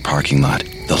convenience store parking lot.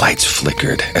 The lights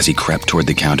flickered as he crept toward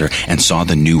the counter and saw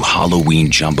the new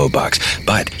Halloween jumbo box.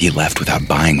 But he left without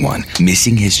buying one,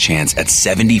 missing his chance at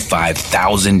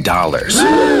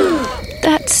 $75,000.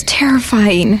 That's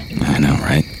terrifying. I know,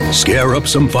 right? Scare up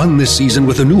some fun this season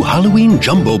with a new Halloween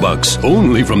Jumbo Bucks,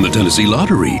 only from the Tennessee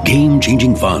Lottery.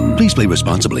 Game-changing fun. Please play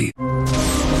responsibly.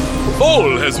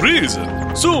 Fall has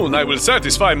risen. Soon I will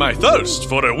satisfy my thirst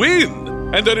for a win.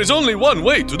 And there is only one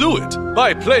way to do it.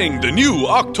 By playing the new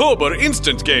October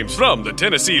instant games from the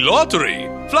Tennessee Lottery.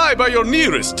 Fly by your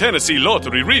nearest Tennessee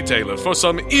Lottery retailer for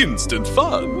some instant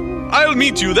fun. I'll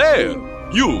meet you there.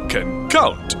 You can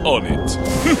count on it.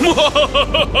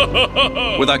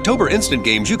 With October Instant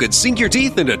Games, you could sink your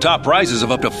teeth into top prizes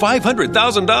of up to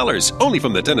 $500,000. Only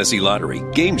from the Tennessee Lottery.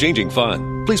 Game-changing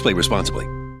fun. Please play responsibly.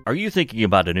 Are you thinking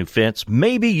about a new fence?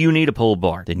 Maybe you need a pole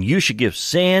barn. Then you should give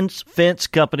Sands Fence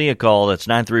Company a call. That's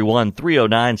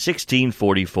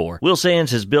 931-309-1644. Will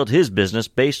Sands has built his business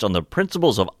based on the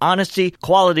principles of honesty,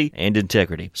 quality, and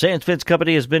integrity. Sands Fence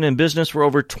Company has been in business for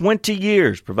over 20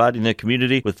 years, providing the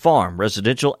community with farm,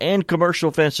 residential, and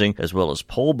commercial fencing, as well as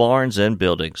pole barns and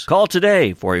buildings. Call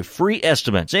today for a free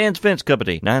estimate. Sands Fence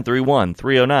Company,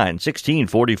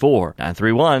 931-309-1644.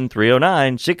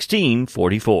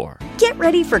 931-309-1644. Get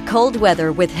ready for cold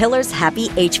weather with Hiller's Happy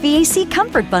HVAC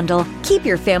Comfort Bundle. Keep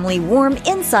your family warm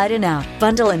inside and out.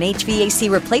 Bundle an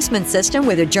HVAC replacement system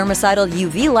with a germicidal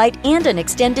UV light and an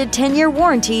extended 10-year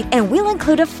warranty, and we'll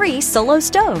include a free solo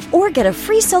stove. Or get a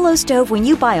free solo stove when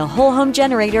you buy a whole home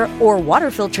generator or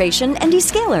water filtration and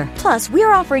descaler. Plus,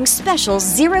 we're offering special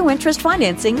zero-interest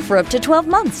financing for up to 12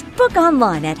 months. Book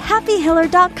online at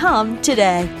happyhiller.com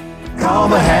today. Call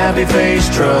the Happy Face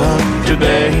Truck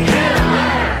today.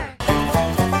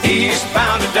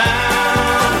 Eastbound and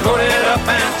down, loaded up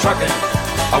and trucking.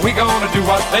 Are we gonna do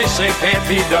what they say can't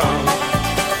be done?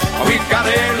 We've got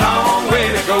a long way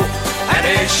to go and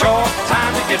a short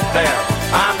time to get there.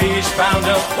 I'm eastbound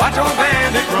up, watch old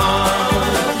bandit run.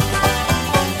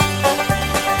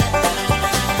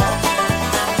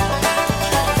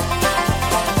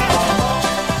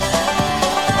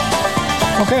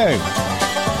 Okay.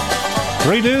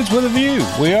 Three Dudes with a View.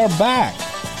 We are back.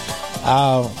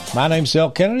 My name's Del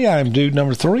Kennedy. I am dude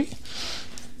number 3.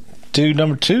 Dude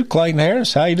number 2, Clayton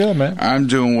Harris. How you doing, man? I'm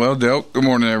doing well, Del. Good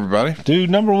morning, everybody. Dude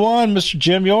number 1, Mr.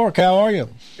 Jim York. How are you?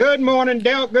 Good morning,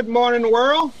 Del. Good morning,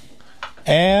 world.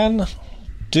 And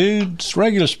dude's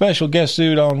regular special guest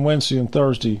dude on Wednesday and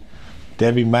Thursday,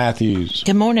 Debbie Matthews.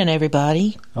 Good morning,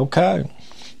 everybody. Okay.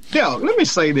 Del, let me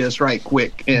say this right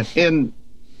quick.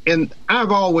 And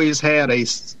I've always had a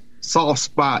soft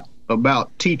spot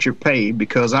about teacher pay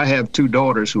because I have 2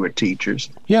 daughters who are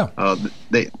teachers. Yeah.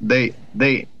 They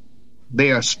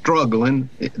are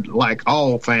struggling like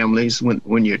all families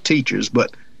when you're teachers,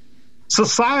 but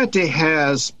society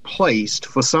has placed,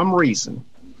 for some reason,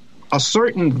 a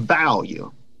certain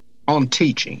value on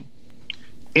teaching,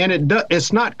 and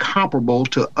it's not comparable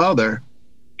to other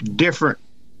different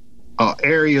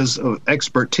areas of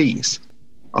expertise.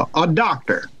 A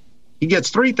doctor, he gets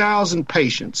 3,000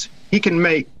 patients. He can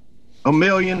make $1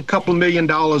 million, couple $1 million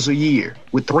a year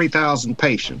with 3,000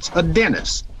 patients. A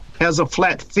dentist has a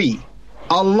flat fee.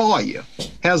 A lawyer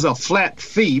has a flat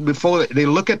fee before they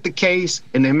look at the case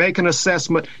and they make an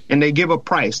assessment and they give a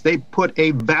price. They put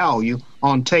a value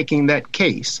on taking that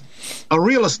case. A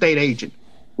real estate agent,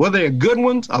 whether they're good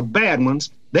ones or bad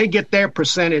ones, they get their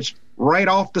percentage right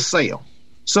off the sale.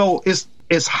 So it's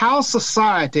how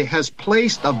society has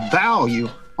placed a value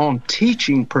on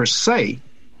teaching per se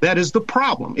that is the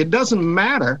problem. It doesn't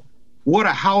matter what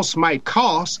a house might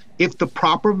cost if the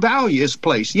proper value is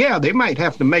placed. Yeah, they might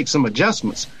have to make some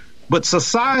adjustments, but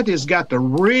society has got to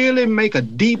really make a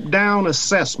deep down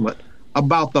assessment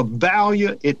about the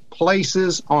value it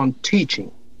places on teaching.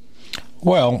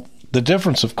 Well, the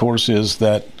difference, of course, is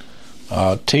that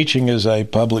teaching is a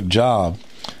public job.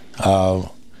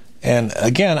 And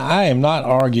again, I am not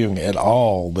arguing at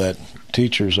all that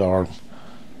teachers are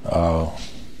that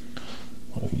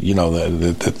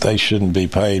they shouldn't be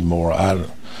paid more.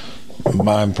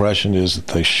 My impression is that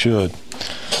they should.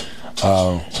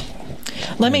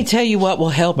 Let me tell you what will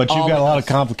help. But you've got a lot of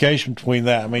complication between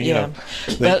that. I mean,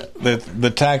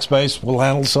 the tax base will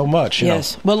handle so much.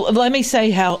 Yes. Well, let me say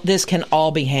how this can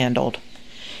all be handled.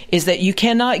 Is that you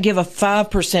cannot give a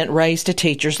 5% raise to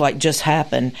teachers like just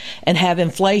happened and have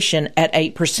inflation at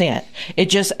 8%. It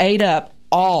just ate up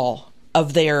all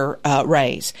of their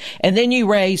raise. And then you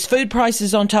raise food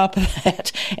prices on top of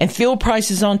that and fuel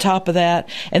prices on top of that.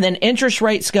 And then interest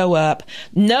rates go up.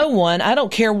 No one, I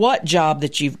don't care what job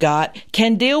that you've got,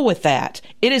 can deal with that.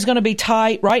 It is going to be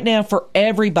tight right now for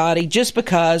everybody just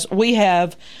because we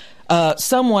have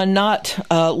someone not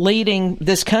leading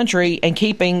this country and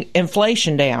keeping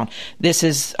inflation down. This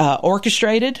is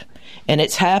orchestrated. And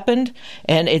it's happened,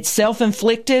 and it's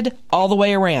self-inflicted all the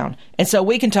way around. And so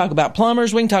we can talk about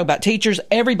plumbers, we can talk about teachers.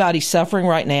 Everybody's suffering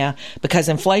right now because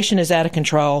inflation is out of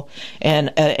control,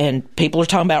 and people are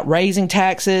talking about raising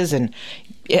taxes. And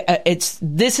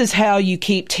this is how you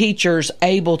keep teachers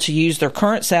able to use their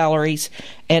current salaries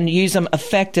and use them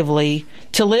effectively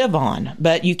to live on.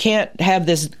 But you can't have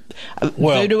this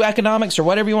voodoo economics or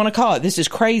whatever you want to call it. This is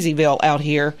Crazyville out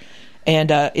here.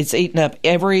 And it's eaten up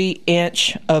every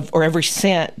inch or every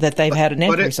cent that they've had an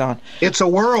increase on. It's a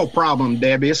world problem,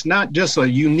 Debbie. It's not just a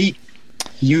unique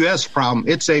U.S. problem.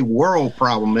 It's a world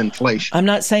problem, inflation. I'm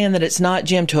not saying that it's not,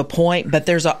 Jim, to a point, but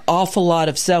there's an awful lot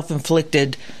of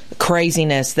self-inflicted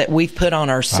craziness that we've put on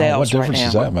ourselves right now. What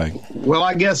difference does that make? Well,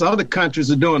 I guess other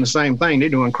countries are doing the same thing. They're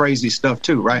doing crazy stuff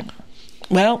too, right?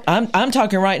 Well, I'm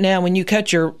talking right now when you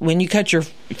cut your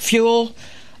fuel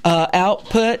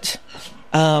output.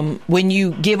 When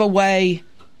you give away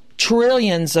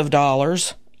trillions of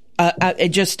dollars,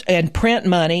 and print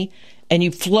money, and you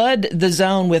flood the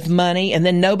zone with money, and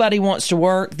then nobody wants to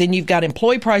work, then you've got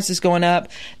employee prices going up,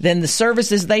 then the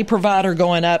services they provide are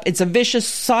going up. It's a vicious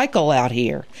cycle out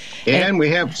here. And we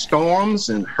have storms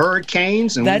and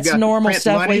hurricanes, and that's normal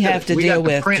stuff we have to deal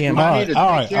with, Jim. All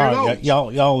right.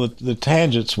 Y'all, the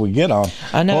tangents we get on.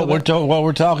 I know. What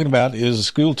we're talking about is a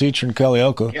school teacher in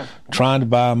Culleoka trying to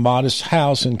buy a modest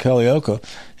house in Culleoka,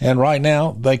 and right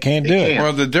now they can't do it.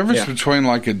 Well, the difference between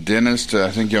like a dentist,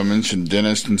 I think y'all mentioned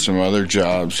dentist and some other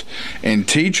jobs, and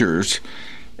teachers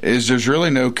is there's really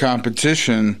no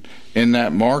competition in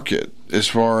that market as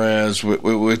far as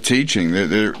with teaching.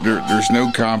 There's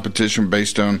no competition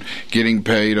based on getting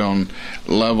paid on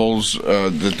levels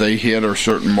that they hit or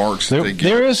certain marks that they get.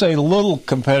 There is a little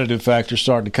competitive factor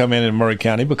starting to come in Murray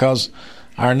County because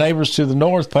our neighbors to the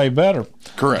north pay better.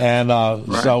 Correct. And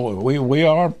so we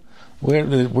are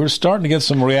we're starting to get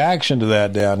some reaction to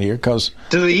that down here because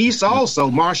to the east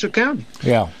also, Marshall County.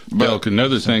 Yeah, but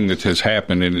another thing that has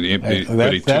happened, and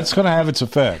that's going to have its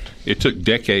effect. It took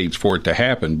decades for it to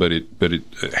happen, but it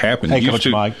happened. Hey, Coach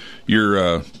Mike,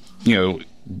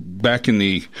 back in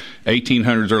the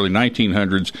 1800s, early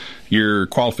 1900s, your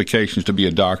qualifications to be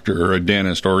a doctor or a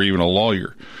dentist or even a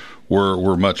lawyer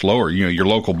were much lower. Your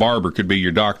local barber could be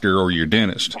your doctor or your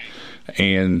dentist,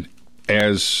 and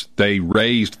as they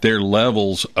raised their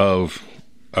levels of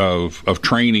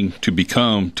training to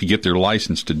get their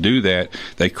license to do that,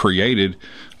 they created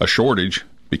a shortage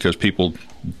because people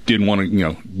didn't want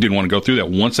to go through that.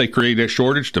 Once they created that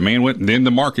shortage, demand went, and then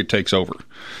the market takes over.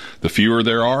 The fewer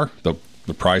there are, the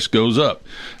price goes up,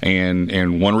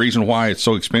 and one reason why it's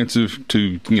so expensive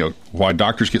why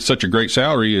doctors get such a great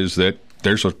salary is that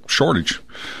there's a shortage.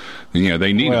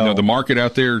 They need the market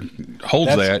out there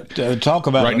holds that. Talk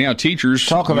about right now, teachers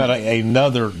talk about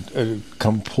another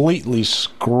completely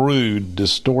screwed,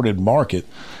 distorted market.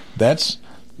 That's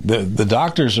the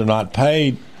doctors are not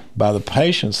paid by the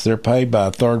patients; they're paid by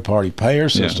a third-party payer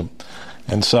system,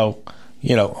 and so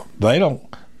they don't.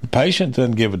 The patient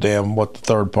doesn't give a damn what the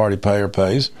third-party payer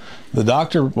pays. The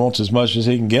doctor wants as much as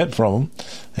he can get from them,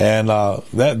 and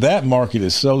that market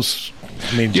is so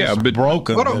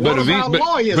broken. But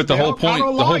the whole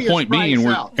point being,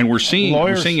 we're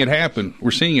seeing it happen.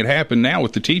 We're seeing it happen now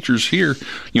with the teachers here.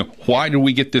 Why do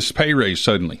we get this pay raise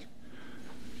suddenly?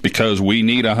 Because we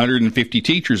need 150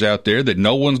 teachers out there that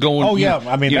no one's going. Oh yeah,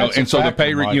 I mean, that's and so the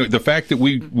pay rate. The fact that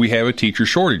we have a teacher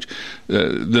shortage,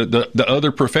 the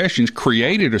other professions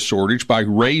created a shortage by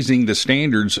raising the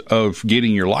standards of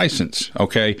getting your license.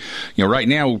 Okay, right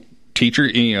now, teacher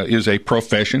is a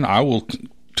profession. I will,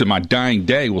 to my dying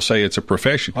day, will say it's a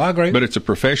profession. I agree, but it's a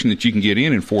profession that you can get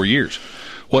in 4 years.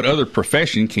 What other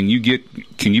profession can you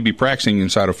be practicing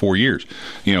inside of 4 years?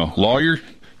 Lawyer.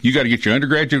 You got to get your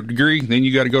undergraduate degree, then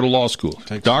you got to go to law school.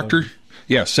 Doctor,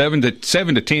 7 to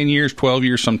 10 years, 12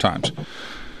 years sometimes.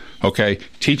 Okay,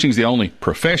 teaching's the only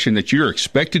profession that you're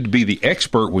expected to be the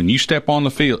expert when you step on the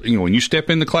field. When you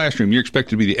step in the classroom, you're expected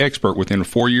to be the expert within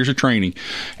 4 years of training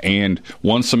and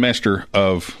 1 semester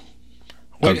of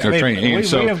training.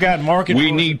 And we have got market.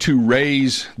 We need to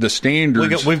raise the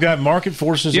standards. We've got market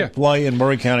forces at play in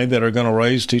Maury County that are going to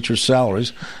raise teachers'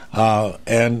 salaries,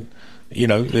 and.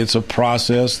 It's a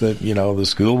process that, the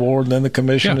school board and then the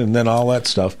commission and then all that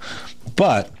stuff.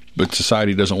 But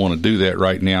society doesn't want to do that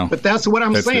right now. But that's what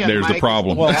I'm saying. There's Mike. The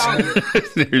problem.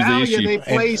 There's the issue. They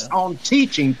place on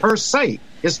teaching per se.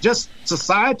 It's just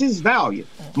society's value.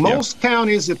 Most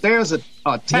counties, if there's a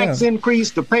tax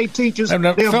increase to pay teachers,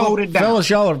 they'll vote it down. Fellas,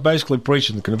 y'all are basically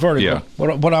preaching the converted. Yeah.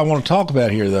 What I want to talk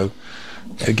about here, though,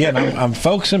 again, I'm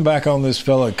focusing back on this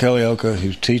fellow at Culleoka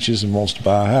who teaches and wants to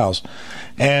buy a house.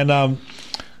 And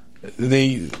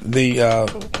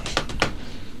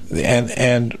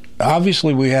and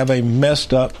obviously we have a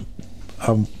messed up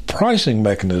pricing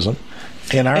mechanism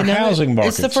in our housing market.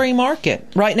 It's the free market.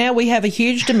 Right now we have a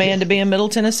huge demand to be in Middle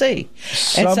Tennessee.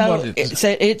 And so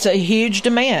it's a huge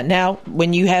demand. Now,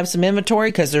 when you have some inventory,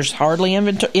 because there's hardly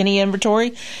any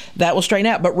inventory, that will straighten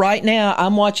out. But right now,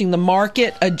 I'm watching the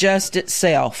market adjust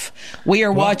itself. We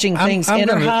are watching things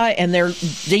enter high, and they're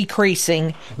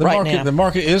decreasing now. The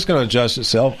market is going to adjust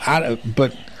itself,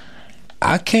 but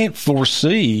I can't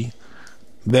foresee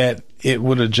that it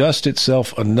would adjust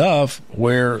itself enough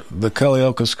where the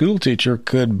Culleoka school teacher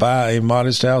could buy a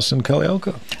modest house in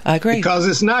Culleoka. I agree. Because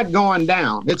it's not going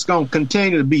down. It's going to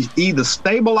continue to be either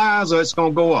stabilized or it's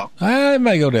going to go up. It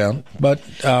may go down, but...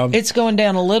 it's going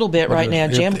down a little bit right now,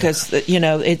 Jim, because,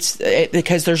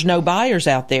 because there's no buyers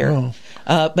out there.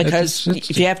 Because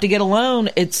if you have to get a loan,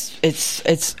 it's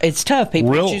tough.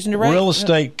 People are choosing to rent. Real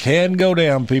estate can go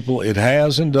down, people. It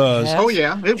has and does. Oh,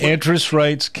 yeah. Interest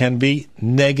rates can be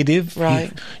negative.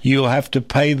 Right. You'll have to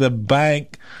pay the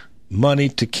bank money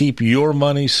to keep your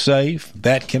money safe.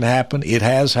 That can happen. It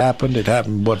has happened. It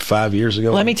happened, 5 years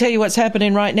ago? Let me tell you what's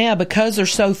happening right now. Because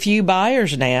there's so few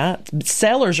buyers now,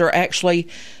 sellers are actually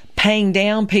paying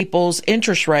down people's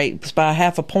interest rates by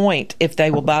 0.5 point if they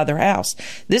will buy their house.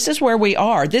 This is where we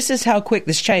are. This is how quick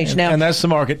this changed. Now, and that's the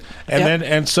market. And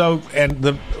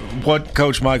then what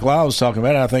Coach Mike Lyle was talking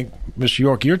about, I think Mr.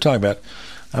 York, you're talking about.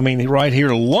 I mean, right here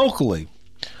locally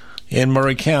in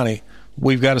Maury County,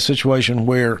 we've got a situation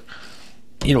where,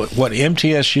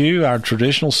 MTSU, our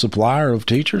traditional supplier of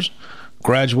teachers,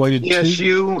 graduated.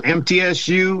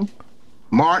 MTSU,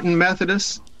 Martin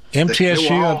Methodist.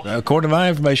 MTSU, according to my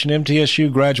information,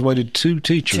 MTSU graduated 2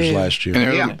 teachers last year.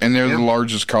 And they're the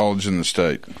largest college in the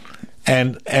state.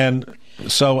 And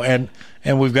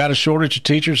and we've got a shortage of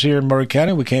teachers here in Maury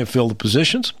County. We can't fill the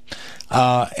positions.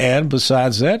 And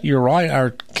besides that, you're right,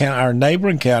 our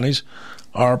neighboring counties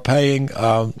are paying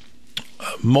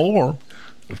more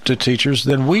to teachers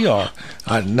than we are.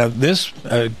 Now, this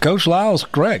Coach Lyle's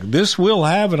correct. This will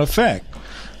have an effect,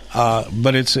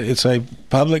 but it's a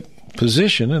public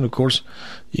position, and of course,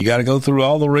 you got to go through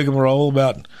all the rigmarole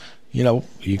about, you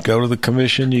go to the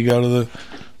commission, you go to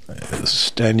the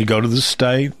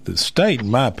state. The state, in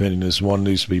my opinion, is one that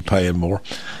needs to be paying more,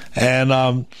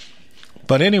 and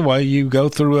but anyway, you go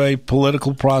through a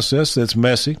political process that's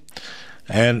messy,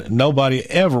 and nobody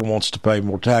ever wants to pay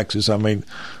more taxes. I mean,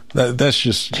 that's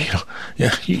just,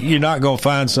 you're not going to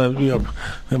find some,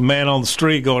 a man on the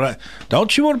street going,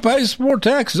 don't you want to pay some more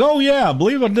taxes? Oh, yeah, I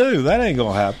believe I do. That ain't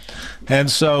going to happen.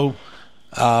 And so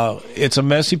it's a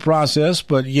messy process,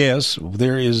 but yes,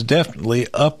 there is definitely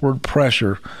upward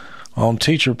pressure on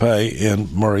teacher pay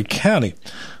in Maury County.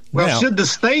 Well, now, should the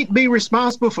state be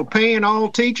responsible for paying all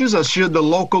teachers, or should the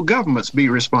local governments be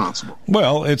responsible?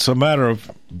 Well, it's a matter of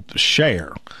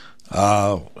share.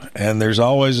 And there's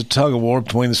always a tug of war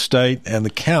between the state and the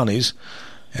counties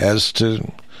as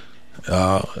to,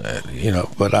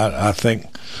 but I think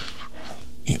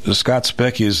Scott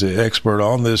Specky is the expert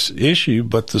on this issue,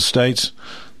 but the states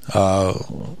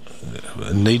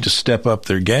need to step up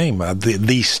their game.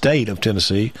 The state of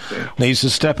Tennessee needs to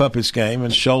step up its game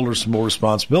and shoulder some more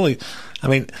responsibility. I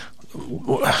mean,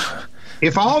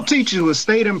 if all teachers were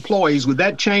state employees, would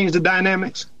that change the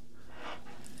dynamics?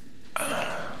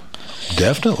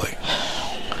 Definitely,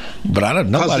 but I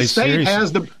don't. Nobody's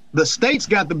serious. The state's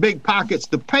got the big pockets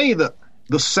to pay the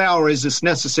salaries that's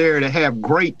necessary to have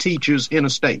great teachers in a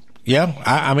state. Yeah,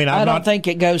 I don't think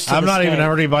it goes to I've the not state. even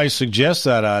heard anybody suggest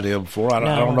that idea before. I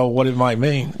don't know what it might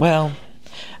mean. Well,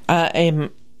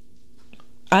 I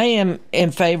am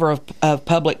in favor of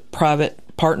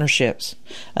public-private partnerships.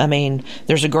 I mean,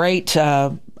 there's a great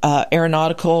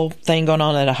aeronautical thing going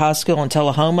on at a high school in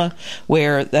Tullahoma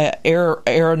where the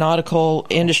aeronautical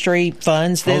industry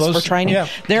funds this for training. Yeah.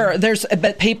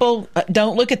 But people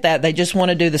don't look at that. They just want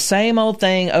to do the same old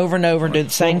thing over and over and do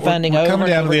the same funding over and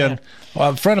over again.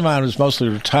 Well, a friend of mine who's mostly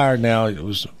retired now, it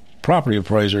was a property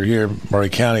appraiser here in Maury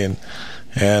County,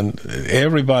 and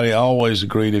everybody always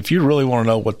agreed, if you really want to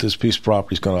know what this piece of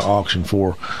property is going to auction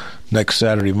for next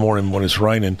Saturday morning when it's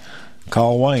raining,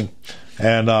 call Wayne.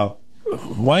 And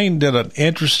Wayne did an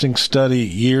interesting study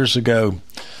years ago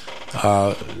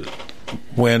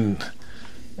when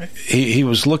he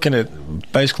was looking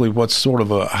at basically what's sort of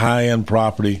a high-end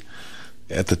property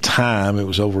at the time. It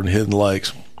was over in Hidden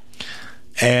Lakes.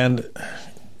 And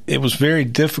it was very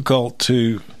difficult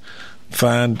to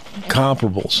find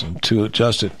comparables and to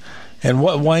adjust it. And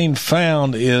what Wayne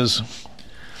found is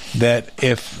that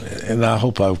and I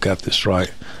hope I've got this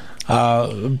right,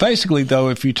 basically, though,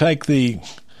 if you take the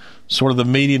sort of the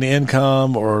median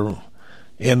income or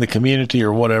in the community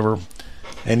or whatever,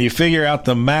 and you figure out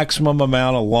the maximum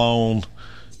amount of loan,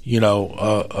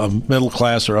 a middle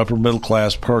class or upper middle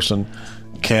class person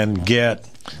can get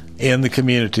in the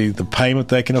community, the payment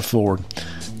they can afford,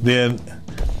 then,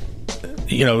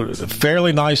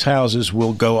 fairly nice houses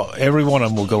will go, every one of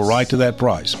them will go right to that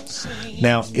price.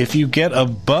 Now, if you get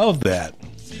above that,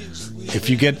 if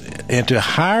you get into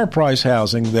higher price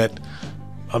housing that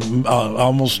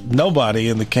almost nobody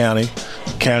in the county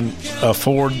can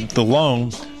afford the loan,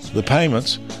 the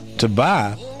payments to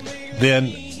buy,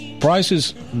 then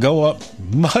prices go up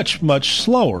much, much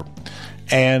slower.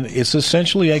 And it's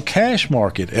essentially a cash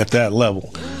market at that level.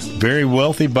 Very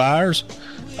wealthy buyers,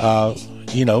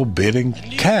 bidding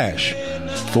cash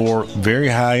for very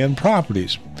high-end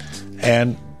properties.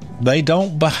 And they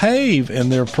don't behave in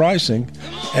their pricing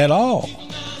at all.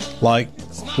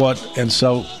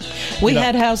 We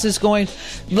had houses going.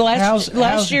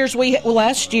 Last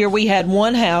year we had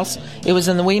one house. It was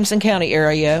in the Williamson County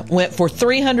area. Went for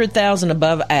 $300,000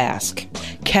 above ask,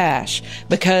 cash,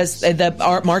 because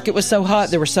the market was so hot.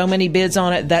 There were so many bids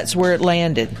on it. That's where it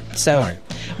landed. So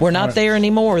we're not there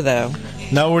anymore, though.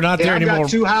 No, we're not there anymore. I've got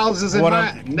two houses in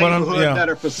my neighborhood that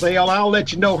are for sale. I'll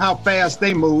let you know how fast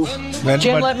they move.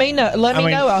 Jim, let me know. Let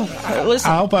me know.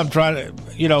 Listen. I hope I'm trying to.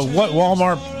 What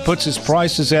Walmart puts its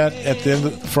prices at the end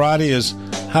of Friday is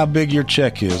how big your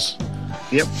check is.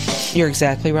 Yep. You're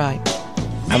exactly right.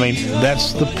 I mean,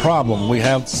 that's the problem. We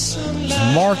have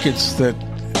markets that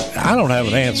I don't have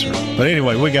an answer. But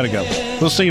anyway, we got to go. We'll see you